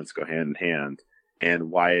violence go hand in hand. And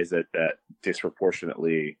why is it that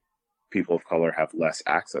disproportionately people of color have less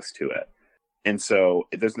access to it? And so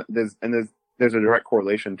there's a direct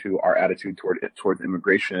correlation to our attitude towards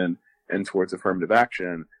immigration and towards affirmative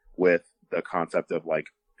action with the concept of like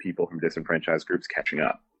people from disenfranchised groups catching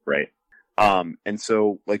up, right? And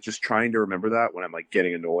so like just trying to remember that when I'm like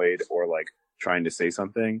getting annoyed or like trying to say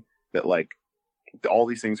something, that like all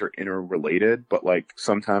these things are interrelated, but like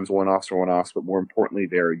sometimes one-offs are one-offs, but more importantly,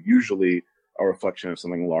 they're usually a reflection of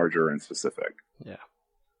something larger and specific. Yeah.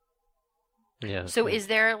 Yeah. So is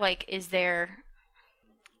there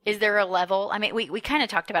a level? I mean, we kind of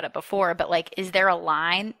talked about it before, but like, is there a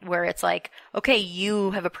line where it's like, okay,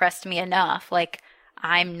 you have oppressed me enough. Like,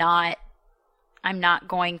 I'm not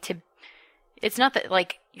going to, it's not that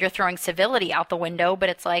like you're throwing civility out the window, but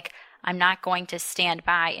it's like, I'm not going to stand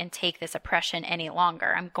by and take this oppression any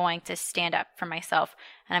longer. I'm going to stand up for myself,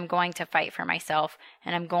 and I'm going to fight for myself,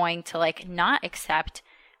 and I'm going to like not accept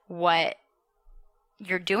what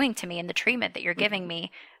you're doing to me and the treatment that you're giving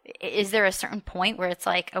me. Is there a certain point where it's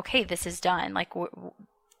like, okay, this is done? Like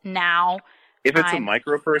now, if it's a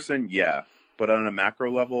micro person, yeah. But on a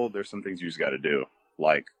macro level, there's some things you just got to do.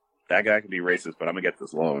 Like, that guy can be racist, but I'm gonna get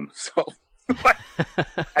this loan. So, like,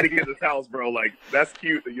 I had to get this house, bro. Like, that's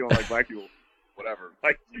cute that you don't like black people. Whatever.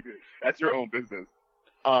 Like, that's your own business.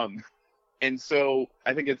 And so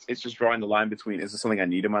I think it's just drawing the line between, is this something I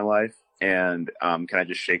need in my life? And can I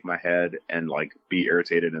just shake my head and like be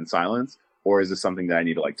irritated in silence? Or is this something that I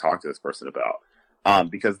need to like talk to this person about?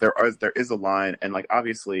 Because there is a line, and like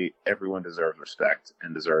obviously everyone deserves respect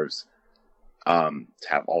and deserves to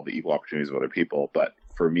have all the equal opportunities of other people. But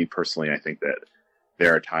for me personally, I think that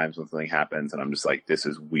there are times when something happens and I'm just like, this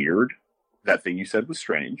is weird. That thing you said was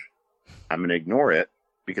strange. I'm going to ignore it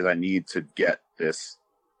because I need to get this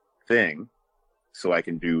thing so I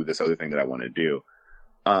can do this other thing that I want to do.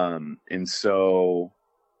 And so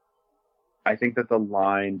I think that the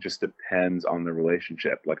line just depends on the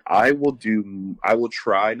relationship. Like, I will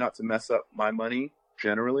try not to mess up my money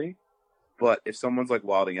generally, but if someone's like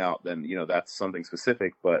wilding out, then, you know, that's something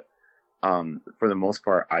specific. But, for the most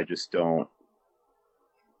part, I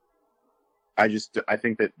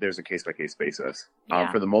think that there's a case by case basis.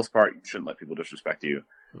 Yeah. For the most part, you shouldn't let people disrespect you.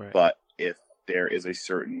 Right. But if there is a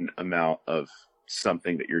certain amount of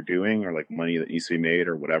something that you're doing, or like money that needs to be made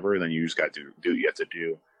or whatever, then you just got to do what you have to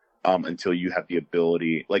do. Until you have the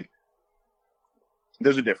ability, like,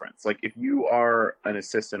 there's a difference. Like, if you are an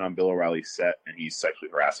assistant on Bill O'Reilly's set and he's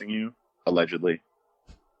sexually harassing you, allegedly,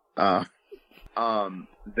 then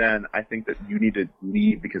I think that you need to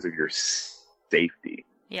leave because of your safety.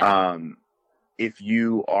 Yeah. If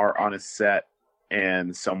you are on a set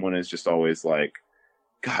and someone is just always like,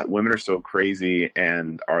 God, women are so crazy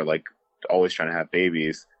and are like always trying to have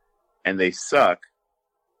babies, and they suck,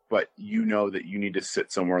 but you know that you need to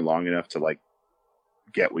sit somewhere long enough to like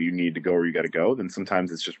get where you need to go where you got to go, then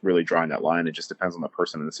sometimes it's just really drawing that line. It just depends on the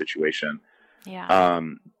person and the situation. Yeah.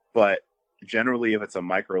 But generally, if it's a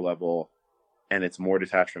micro level and it's more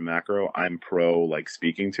detached from macro, I'm pro like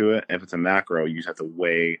speaking to it. If it's a macro, you just have to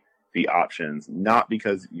weigh the options, not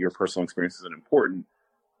because your personal experience isn't important,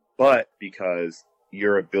 but because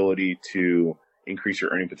your ability to increase your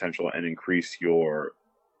earning potential and increase your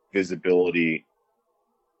visibility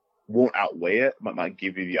won't outweigh it, but might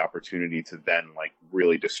give you the opportunity to then like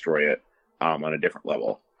really destroy it on a different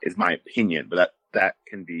level, is my opinion. But that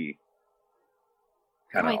can be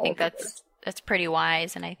I think that's pretty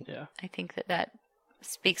wise, and I Yeah. think that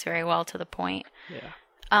speaks very well to the point.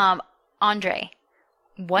 Yeah. Andre,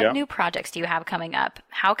 what Yeah. new projects do you have coming up?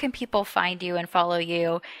 How can people find you and follow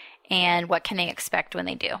you, and what can they expect when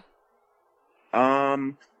they do?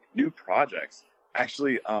 New projects.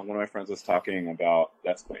 Actually, one of my friends was talking about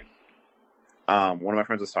that's clean. One of my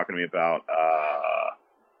friends was talking to me about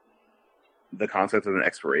the concept of an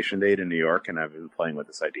expiration date in New York, and I've been playing with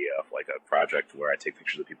this idea of like a project where I take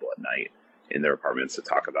pictures of people at night in their apartments to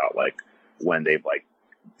talk about like when they've like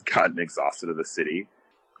gotten exhausted of the city.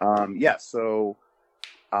 Yeah, so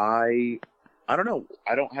I don't know.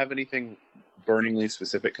 I don't have anything burningly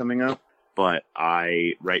specific coming up, but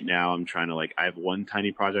right now I'm trying to like I have one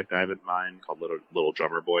tiny project I have in mind called Little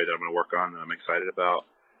Drummer Boy that I'm going to work on that I'm excited about.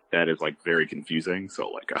 That is like very confusing, so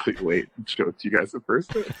like I'll wait and show it to you guys at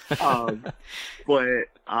first.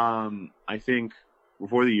 I think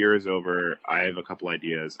before the year is over, I have a couple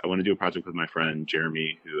ideas. I want to do a project with my friend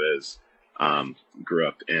Jeremy, who is grew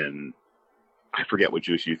up in I forget what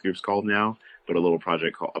Jewish youth group's called now, but a little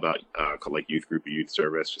project called like Youth Group or Youth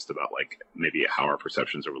Service, just about like maybe how our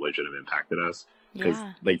perceptions of religion have impacted us. Because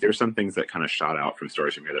like there's some things that kind of shot out from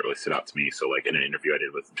Stories from Here that really stood out to me. So like in an interview I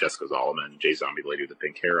did with Jessica Zolomon, Jay Zombie, the lady with the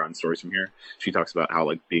pink hair on Stories from Here, she talks about how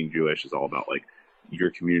like being Jewish is all about like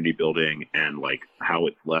your community building and like how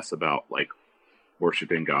it's less about like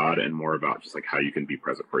worshiping God and more about just like how you can be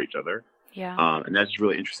present for each other. Yeah. And that's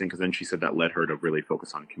really interesting because then she said that led her to really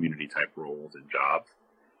focus on community type roles and jobs.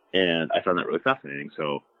 And I found that really fascinating.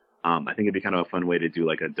 So I think it'd be kind of a fun way to do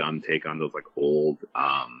like a dumb take on those like old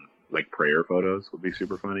like prayer photos would be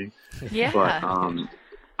super funny. Yeah. But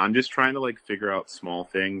I'm just trying to like figure out small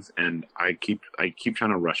things, and I keep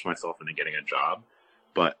trying to rush myself into getting a job.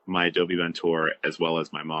 But my Adobe mentor, as well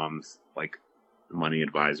as my mom's like money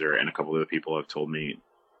advisor, and a couple of other people have told me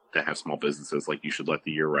that have small businesses, like you should let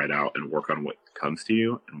the year ride out and work on what comes to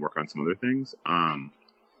you and work on some other things.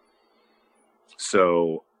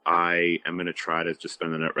 So I am going to try to just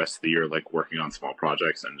spend the rest of the year like working on small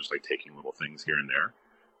projects and just like taking little things here and there.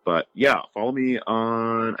 But yeah, follow me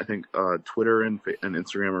on, I think Twitter and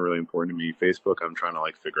Instagram are really important to me. Facebook, I'm trying to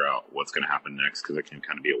like figure out what's going to happen next because it can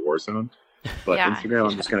kind of be a war zone. But Yeah. Instagram,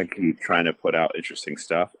 I'm just going to keep trying to put out interesting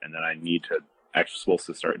stuff. And then I need to actually supposed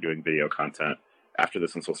to start doing video content. After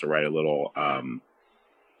this, I'm supposed to write a little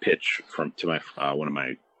pitch to my one of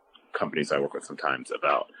my companies I work with sometimes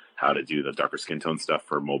about how to do the darker skin tone stuff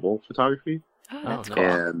for mobile photography. Oh, that's no. cool.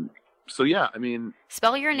 And so, yeah, I mean,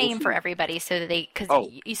 Spell your name see. for everybody so that because Oh,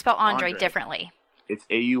 you spell Andre Andre. differently. it's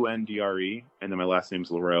Aundre, and then my last name's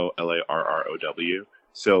Larow, Larrow.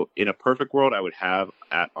 So in a perfect world, I would have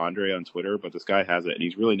at Andre on Twitter, but this guy has it, and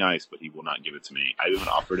he's really nice, but he will not give it to me. I even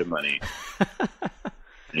offered him money, and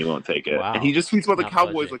he won't take it. Wow. And he just tweets about the Not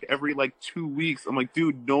Cowboys budging. like every like 2 weeks. I'm like,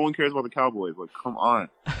 dude, no one cares about the Cowboys. Like, come on.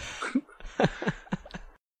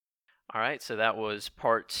 All right, so that was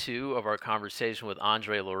part 2 of our conversation with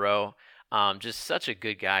Andre Larow. Just such a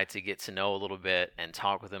good guy to get to know a little bit and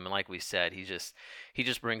talk with him. And like we said, he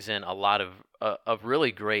just brings in a lot of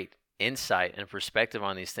really great insight and perspective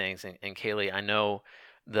on these things. And Kaylee, I know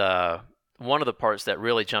one of the parts that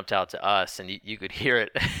really jumped out to us, and you could hear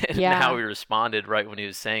it in Yeah. how he responded right when he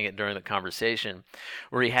was saying it during the conversation,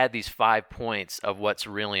 where he had these 5 points of what's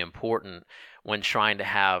really important when trying to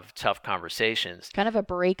have tough conversations. Kind of a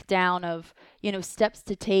breakdown of, steps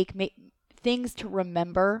to take, things to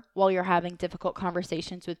remember while you're having difficult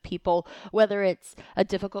conversations with people, whether it's a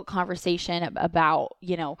difficult conversation about,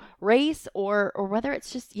 race or whether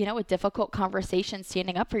it's just, a difficult conversation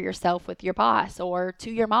standing up for yourself with your boss or to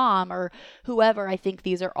your mom or whoever. I think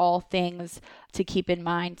these are all things to keep in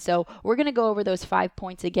mind. So we're going to go over those 5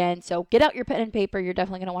 points again. So get out your pen and paper. You're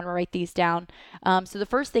definitely going to want to write these down. So the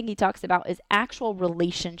first thing he talks about is actual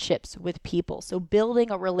relationships with people. So building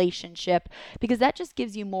a relationship, because that just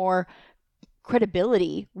gives you more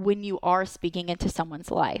credibility when you are speaking into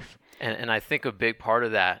someone's life. And I think a big part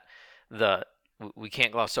of that, we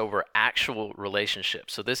can't gloss over actual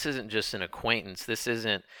relationships. So this isn't just an acquaintance. This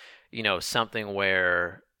isn't, something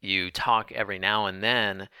where you talk every now and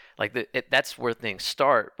then. Like that's where things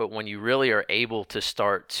start. But when you really are able to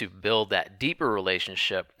start to build that deeper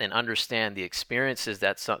relationship and understand the experiences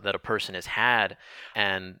that a person has had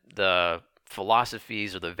and the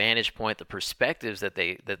philosophies or the vantage point, the perspectives that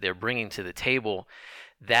they're bringing to the table,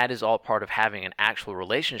 that is all part of having an actual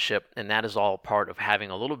relationship, and that is all part of having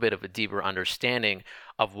a little bit of a deeper understanding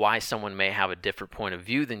of why someone may have a different point of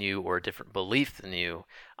view than you or a different belief than you.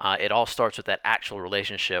 It all starts with that actual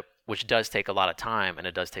relationship which does take a lot of time and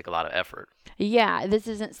it does take a lot of effort. Yeah, this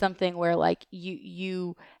isn't something where like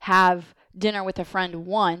you have dinner with a friend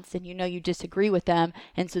once and you know you disagree with them,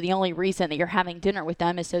 and so the only reason that you're having dinner with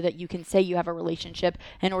them is so that you can say you have a relationship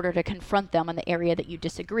in order to confront them on the area that you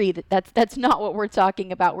disagree. That's not what we're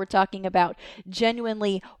talking about. We're talking about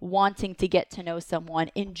genuinely wanting to get to know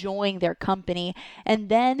someone, enjoying their company, and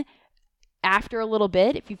then after a little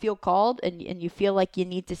bit, if you feel called and you feel like you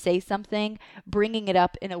need to say something, bringing it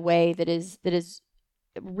up in a way that is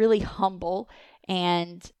really humble,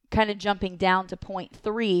 and kind of jumping down to point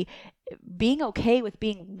 3, being okay with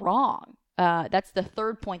being wrong. That's the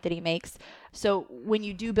third point that he makes. So when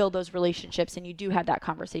you do build those relationships and you do have that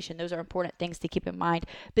conversation, those are important things to keep in mind.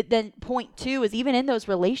 But then point 2 is, even in those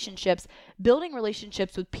relationships, building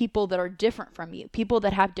relationships with people that are different from you, people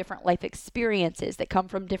that have different life experiences, that come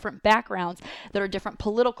from different backgrounds, that are different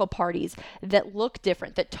political parties, that look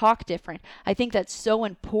different, that talk different. I think that's so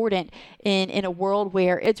important in a world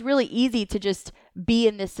where it's really easy to just be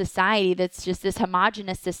in this society that's just this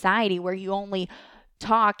homogenous society where you only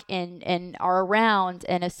talk and are around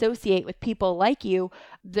and associate with people like you.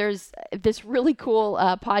 There's this really cool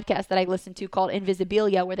podcast that I listen to called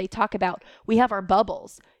Invisibilia, where they talk about we have our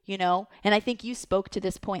bubbles, and I think you spoke to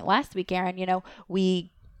this point last week, Aaron.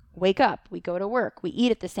 We wake up, we go to work, we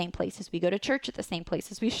eat at the same places, we go to church at the same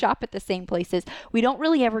places, we shop at the same places. We don't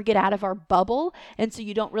really ever get out of our bubble, and so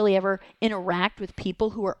you don't really ever interact with people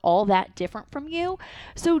who are all that different from you.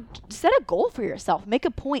 So set a goal for yourself. Make a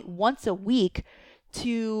point once a week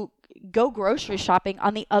to go grocery shopping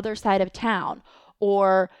on the other side of town,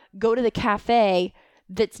 or go to the cafe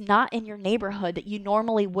that's not in your neighborhood that you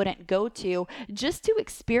normally wouldn't go to, just to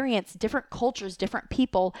experience different cultures, different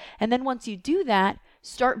people. And then once you do that,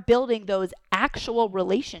 start building those actual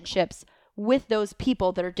relationships with those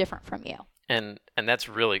people that are different from you. And that's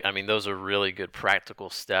really, those are really good practical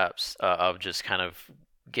steps of just kind of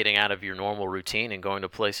getting out of your normal routine and going to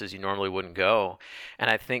places you normally wouldn't go. And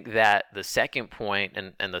I think that the second point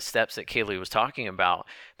and the steps that Kaylee was talking about,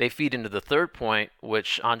 they feed into the third point,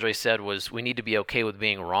 which Andre said was we need to be okay with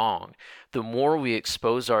being wrong. The more we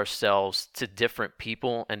expose ourselves to different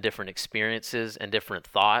people and different experiences and different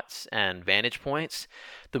thoughts and vantage points,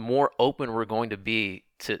 the more open we're going to be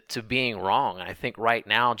to being wrong. I think right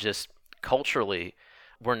now, just culturally,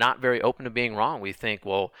 we're not very open to being wrong. We think,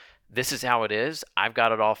 well, this is how it is. I've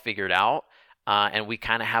got it all figured out. And we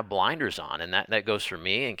kind of have blinders on. And that goes for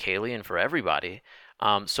me and Kaylee and for everybody.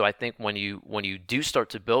 So I think when you do start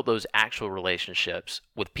to build those actual relationships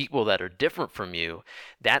with people that are different from you,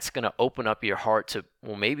 that's going to open up your heart to,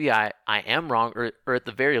 well, maybe I am wrong, or at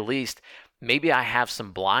the very least, maybe I have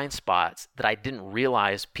some blind spots that I didn't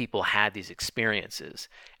realize people had these experiences.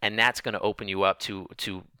 And that's going to open you up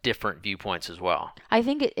to different viewpoints as well. I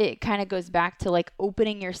think it kind of goes back to like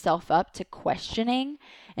opening yourself up to questioning.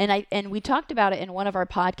 And we talked about it in one of our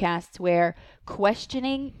podcasts, where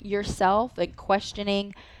questioning yourself and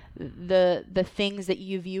questioning the things that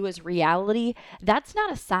you view as reality, that's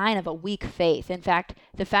not a sign of a weak faith. In fact,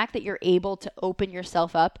 the fact that you're able to open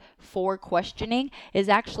yourself up for questioning is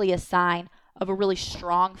actually a sign of a really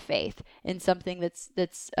strong faith in something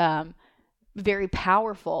that's very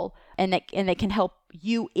powerful, and that can help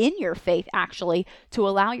you in your faith, actually, to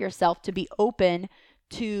allow yourself to be open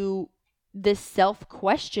to this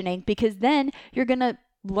self-questioning, because then you're going to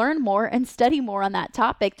learn more and study more on that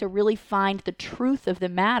topic to really find the truth of the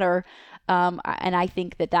matter. And I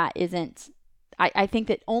think that isn't, I think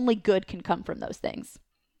that only good can come from those things.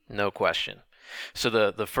 No question. So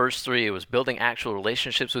the first three, it was building actual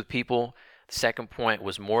relationships with people. The second point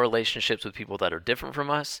was more relationships with people that are different from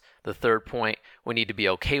us. The third point, we need to be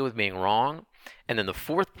okay with being wrong. And then the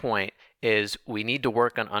fourth point is we need to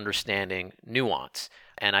work on understanding nuance.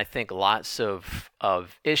 And I think lots of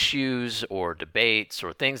issues or debates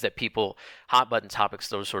or things that people, hot button topics,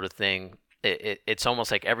 those sort of thing, it's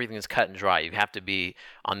almost like everything's cut and dry. You have to be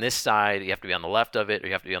on this side, you have to be on the left of it, or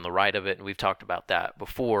you have to be on the right of it. And we've talked about that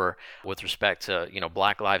before with respect to,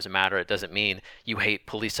 Black Lives Matter. It doesn't mean you hate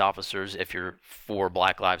police officers if you're for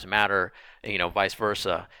Black Lives Matter, vice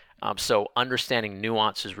versa. So understanding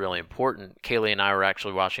nuance is really important. Kaylee and I were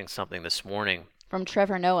actually watching something this morning from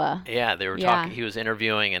Trevor Noah. Yeah, they were talking. He was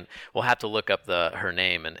interviewing, and we'll have to look up her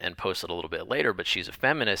name and post it a little bit later. But she's a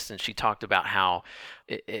feminist, and she talked about how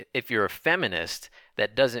if you're a feminist,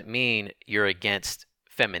 that doesn't mean you're against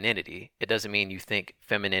femininity. It doesn't mean you think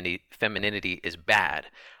femininity is bad.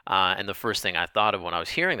 And the first thing I thought of when I was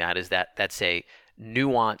hearing that is that that's a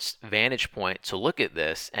nuanced vantage point to look at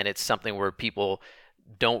this, and it's something where people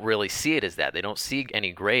don't really see it as that. They don't see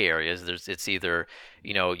any gray areas. It's either,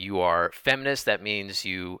 you are feminist, that means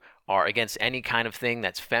you are against any kind of thing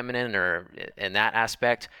that's feminine or in that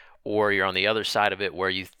aspect, or you're on the other side of it where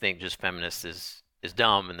you think just feminist is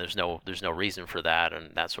dumb and there's no reason for that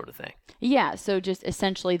and that sort of thing. Yeah, so just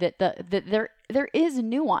essentially that there is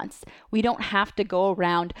nuance. We don't have to go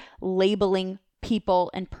around labeling people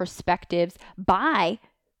and perspectives by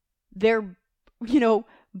their,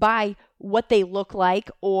 by what they look like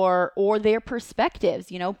or their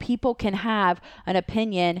perspectives. People can have an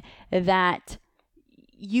opinion that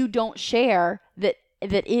you don't share that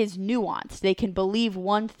is nuanced. They can believe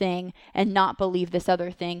one thing and not believe this other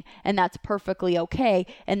thing, and that's perfectly okay.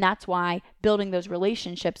 And that's why building those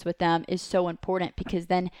relationships with them is so important, because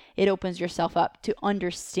then it opens yourself up to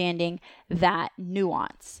understanding that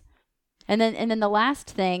nuance. And then the last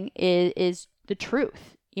thing is the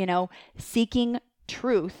truth, seeking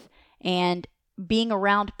truth and being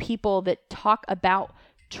around people that talk about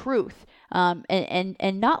truth,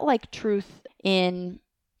 and not like truth in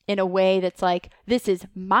a way that's like, this is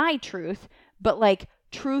my truth, but like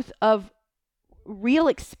truth of real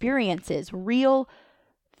experiences, real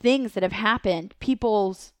things that have happened,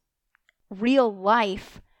 people's real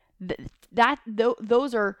life.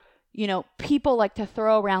 Those are, people like to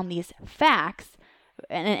throw around these facts.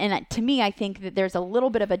 And to me, I think that there's a little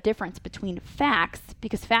bit of a difference between facts,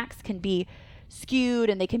 because facts can be skewed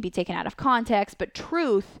and they can be taken out of context, but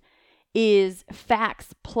truth is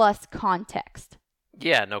facts plus context.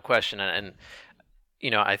 Yeah, no question. And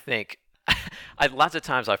I think lots of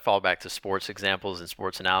times I fall back to sports examples and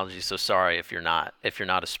sports analogies. So sorry if you're not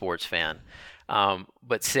a sports fan.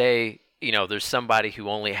 But say, there's somebody who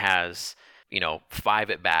only has, 5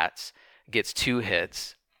 at bats, gets 2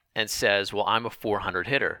 hits, and says, well, I'm a 400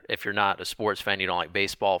 hitter. If you're not a sports fan, you don't like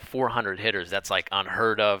baseball, 400 hitters, that's like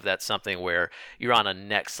unheard of. That's something where you're on a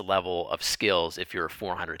next level of skills if you're a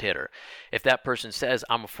 400 hitter. If that person says,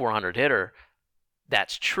 I'm a 400 hitter,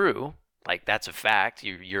 that's true. Like, that's a fact.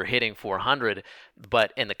 You're hitting 400,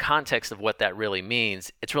 but in the context of what that really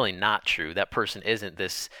means, it's really not true. That person isn't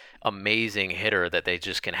this amazing hitter that they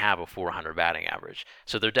just can have a 400 batting average.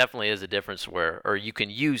 So there definitely is a difference or you can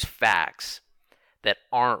use facts that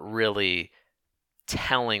aren't really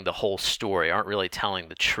telling the whole story, aren't really telling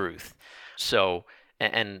the truth. So,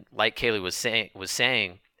 and like Kaylee was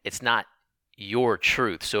saying, it's not your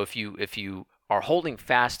truth. So if you are holding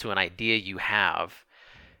fast to an idea you have,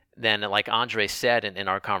 then like Andre said in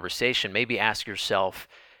our conversation, maybe ask yourself,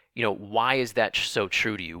 why is that so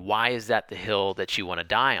true to you? Why is that the hill that you want to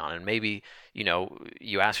die on? And maybe,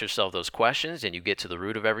 you ask yourself those questions and you get to the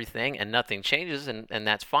root of everything and nothing changes, and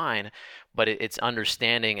that's fine. But it's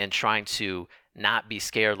understanding and trying to not be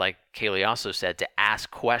scared, like Kaylee also said, to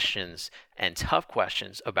ask questions and tough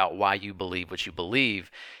questions about why you believe what you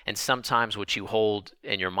believe. And sometimes what you hold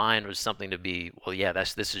in your mind was something to be, well, yeah,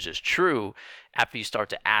 this is just true. After you start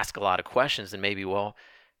to ask a lot of questions, then maybe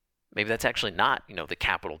that's actually not, the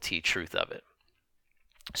capital T truth of it.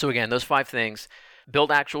 So again, those 5 things: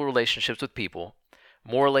 build actual relationships with people,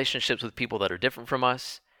 more relationships with people that are different from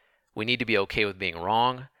us. We need to be okay with being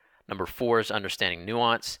wrong. Number 4 is understanding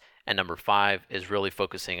nuance. And number 5 is really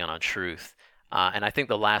focusing on truth. And I think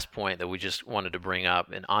the last point that we just wanted to bring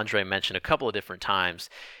up, and Andre mentioned a couple of different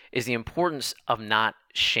times, is the importance of not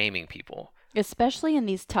shaming people. Especially in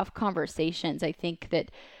these tough conversations, I think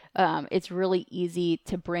that it's really easy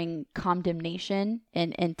to bring condemnation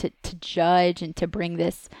and to judge and to bring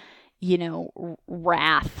this,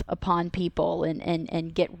 wrath upon people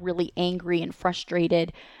and get really angry and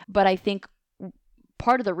frustrated. But I think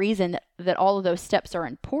part of the reason that all of those steps are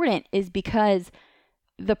important is because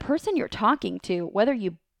the person you're talking to, whether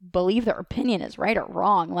you believe their opinion is right or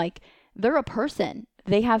wrong, like, they're a person.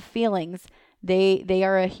 They have feelings. They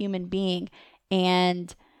are a human being,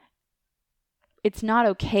 and it's not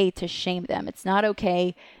okay to shame them. It's not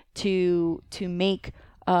okay to make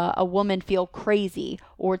a woman feel crazy,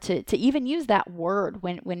 or to even use that word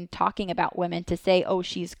when talking about women, to say, oh,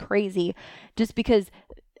 she's crazy, just because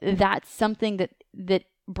that's something that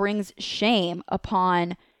brings shame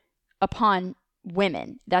upon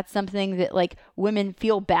women. That's something that, like, women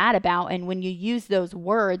feel bad about. And when you use those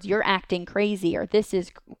words, you're acting crazy, or this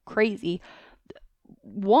is crazy.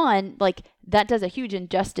 One, like, that does a huge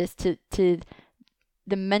injustice to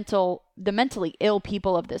the mentally ill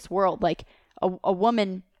people of this world. Like, a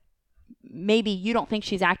woman, maybe you don't think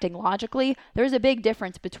she's acting logically. There's a big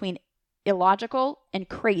difference between illogical and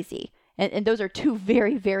crazy. And those are 2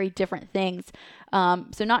 very, very different things.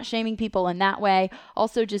 So not shaming people in that way.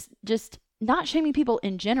 Also, just not shaming people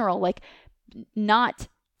in general, like not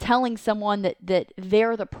telling someone that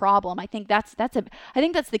they're the problem. I think that's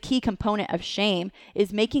the key component of shame,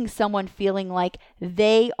 is making someone feeling like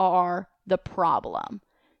they are the problem.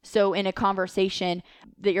 So in a conversation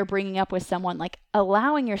that you're bringing up with someone, like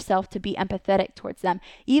allowing yourself to be empathetic towards them,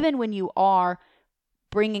 even when you are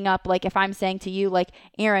bringing up, like if I'm saying to you, like,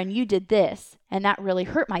 Aaron, you did this and that really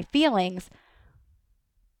hurt my feelings.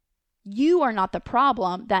 You are not the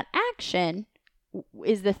problem. That action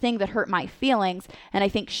is the thing that hurt my feelings. And I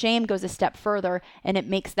think shame goes a step further, and it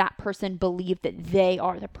makes that person believe that they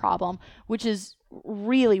are the problem, which is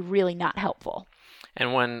really, really not helpful.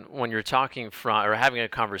 And when you're talking from or having a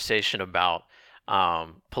conversation about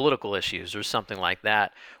political issues or something like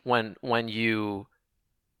that, when you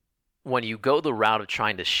go the route of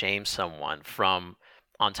trying to shame someone, from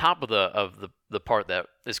on top of the part that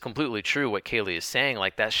is completely true, what Kaylee is saying,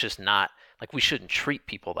 like that's just not, like we shouldn't treat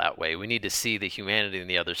people that way. We need to see the humanity on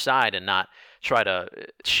the other side and not try to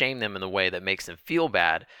shame them in the way that makes them feel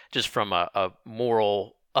bad, just from a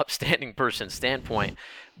moral, upstanding person's standpoint.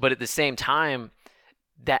 But at the same time,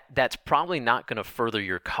 that's probably not going to further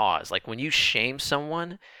your cause. Like when you shame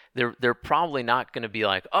someone, they're probably not going to be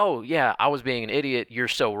like, oh yeah, I was being an idiot, you're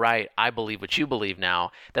so right, I believe what you believe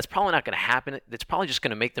now. That's probably not going to happen. It's probably just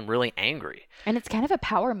going to make them really angry. And it's kind of a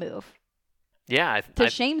power move. Yeah, to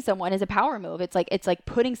shame someone is a power move. It's like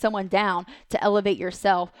putting someone down to elevate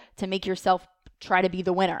yourself, to make yourself try to be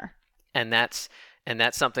the winner. And that's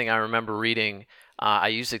something I remember reading. I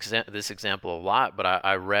use this example a lot, but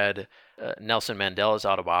I read Nelson Mandela's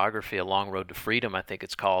autobiography, A Long Road to Freedom, I think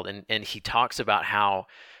it's called, and he talks about how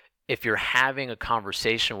if you're having a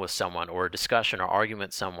conversation with someone or a discussion or argument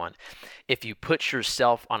with someone, if you put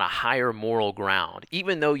yourself on a higher moral ground,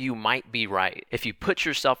 even though you might be right, if you put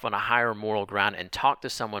yourself on a higher moral ground and talk to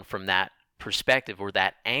someone from that perspective or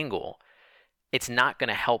that angle, it's not going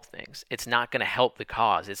to help things. It's not going to help the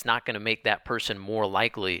cause. It's not going to make that person more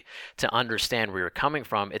likely to understand where you're coming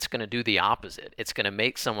from. It's going to do the opposite. It's going to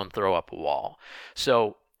make someone throw up a wall.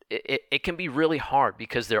 So it can be really hard,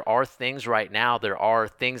 because there are things right now, there are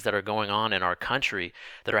things that are going on in our country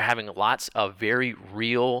that are having lots of very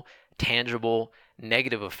real, tangible,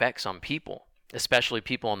 negative effects on people, especially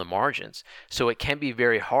people on the margins. So it can be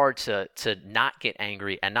very hard to not get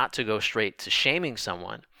angry and not to go straight to shaming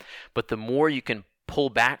someone. But the more you can pull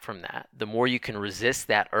back from that, the more you can resist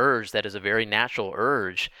that urge that is a very natural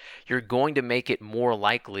urge, you're going to make it more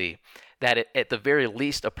likely that at the very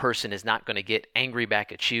least a person is not going to get angry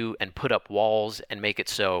back at you and put up walls and make it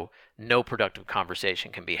so no productive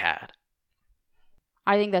conversation can be had.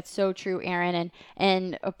 I think that's so true, Aaron.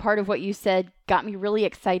 And a part of what you said got me really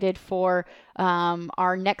excited for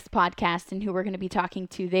our next podcast and who we're going to be talking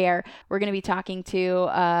to there. We're going to be talking to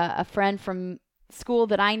a friend from school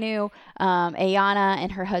that I knew, Ayana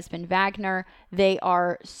and her husband Wagner. They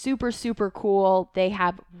are super, super cool. They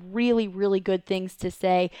have really, really good things to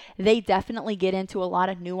say. They definitely get into a lot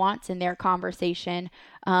of nuance in their conversation.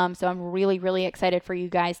 So I'm really, really excited for you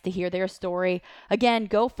guys to hear their story. Again,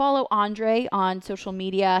 go follow Andre on social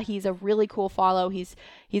media. He's a really cool follow. He's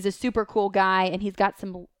a super cool guy, and he's got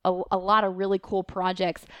a lot of really cool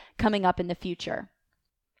projects coming up in the future.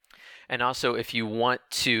 And also, if you want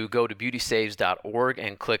to go to beautysaves.org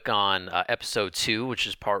and click on episode 2, which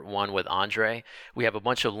is part 1 with Andre, we have a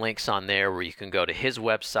bunch of links on there where you can go to his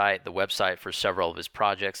website, the website for several of his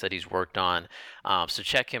projects that he's worked on. So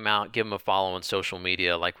check him out, give him a follow on social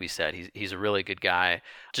media. Like we said, he's a really good guy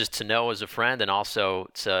just to know as a friend, and also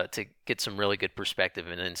to get some really good perspective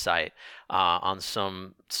and insight on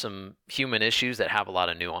some human issues that have a lot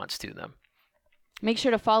of nuance to them. Make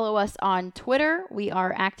sure to follow us on Twitter. We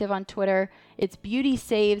are active on Twitter. It's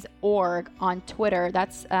BeautySaves.org on Twitter.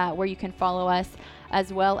 That's where you can follow us,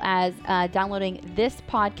 as well as downloading this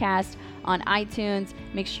podcast on iTunes.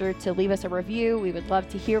 Make sure to leave us a review. We would love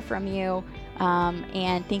to hear from you.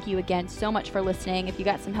 And thank you again so much for listening. If you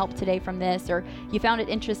got some help today from this, or you found it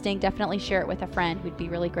interesting, definitely share it with a friend. We'd be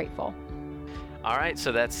really grateful. All right,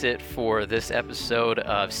 so that's it for this episode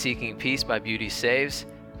of Seeking Peace by Beauty Saves.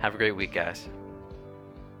 Have a great week, guys.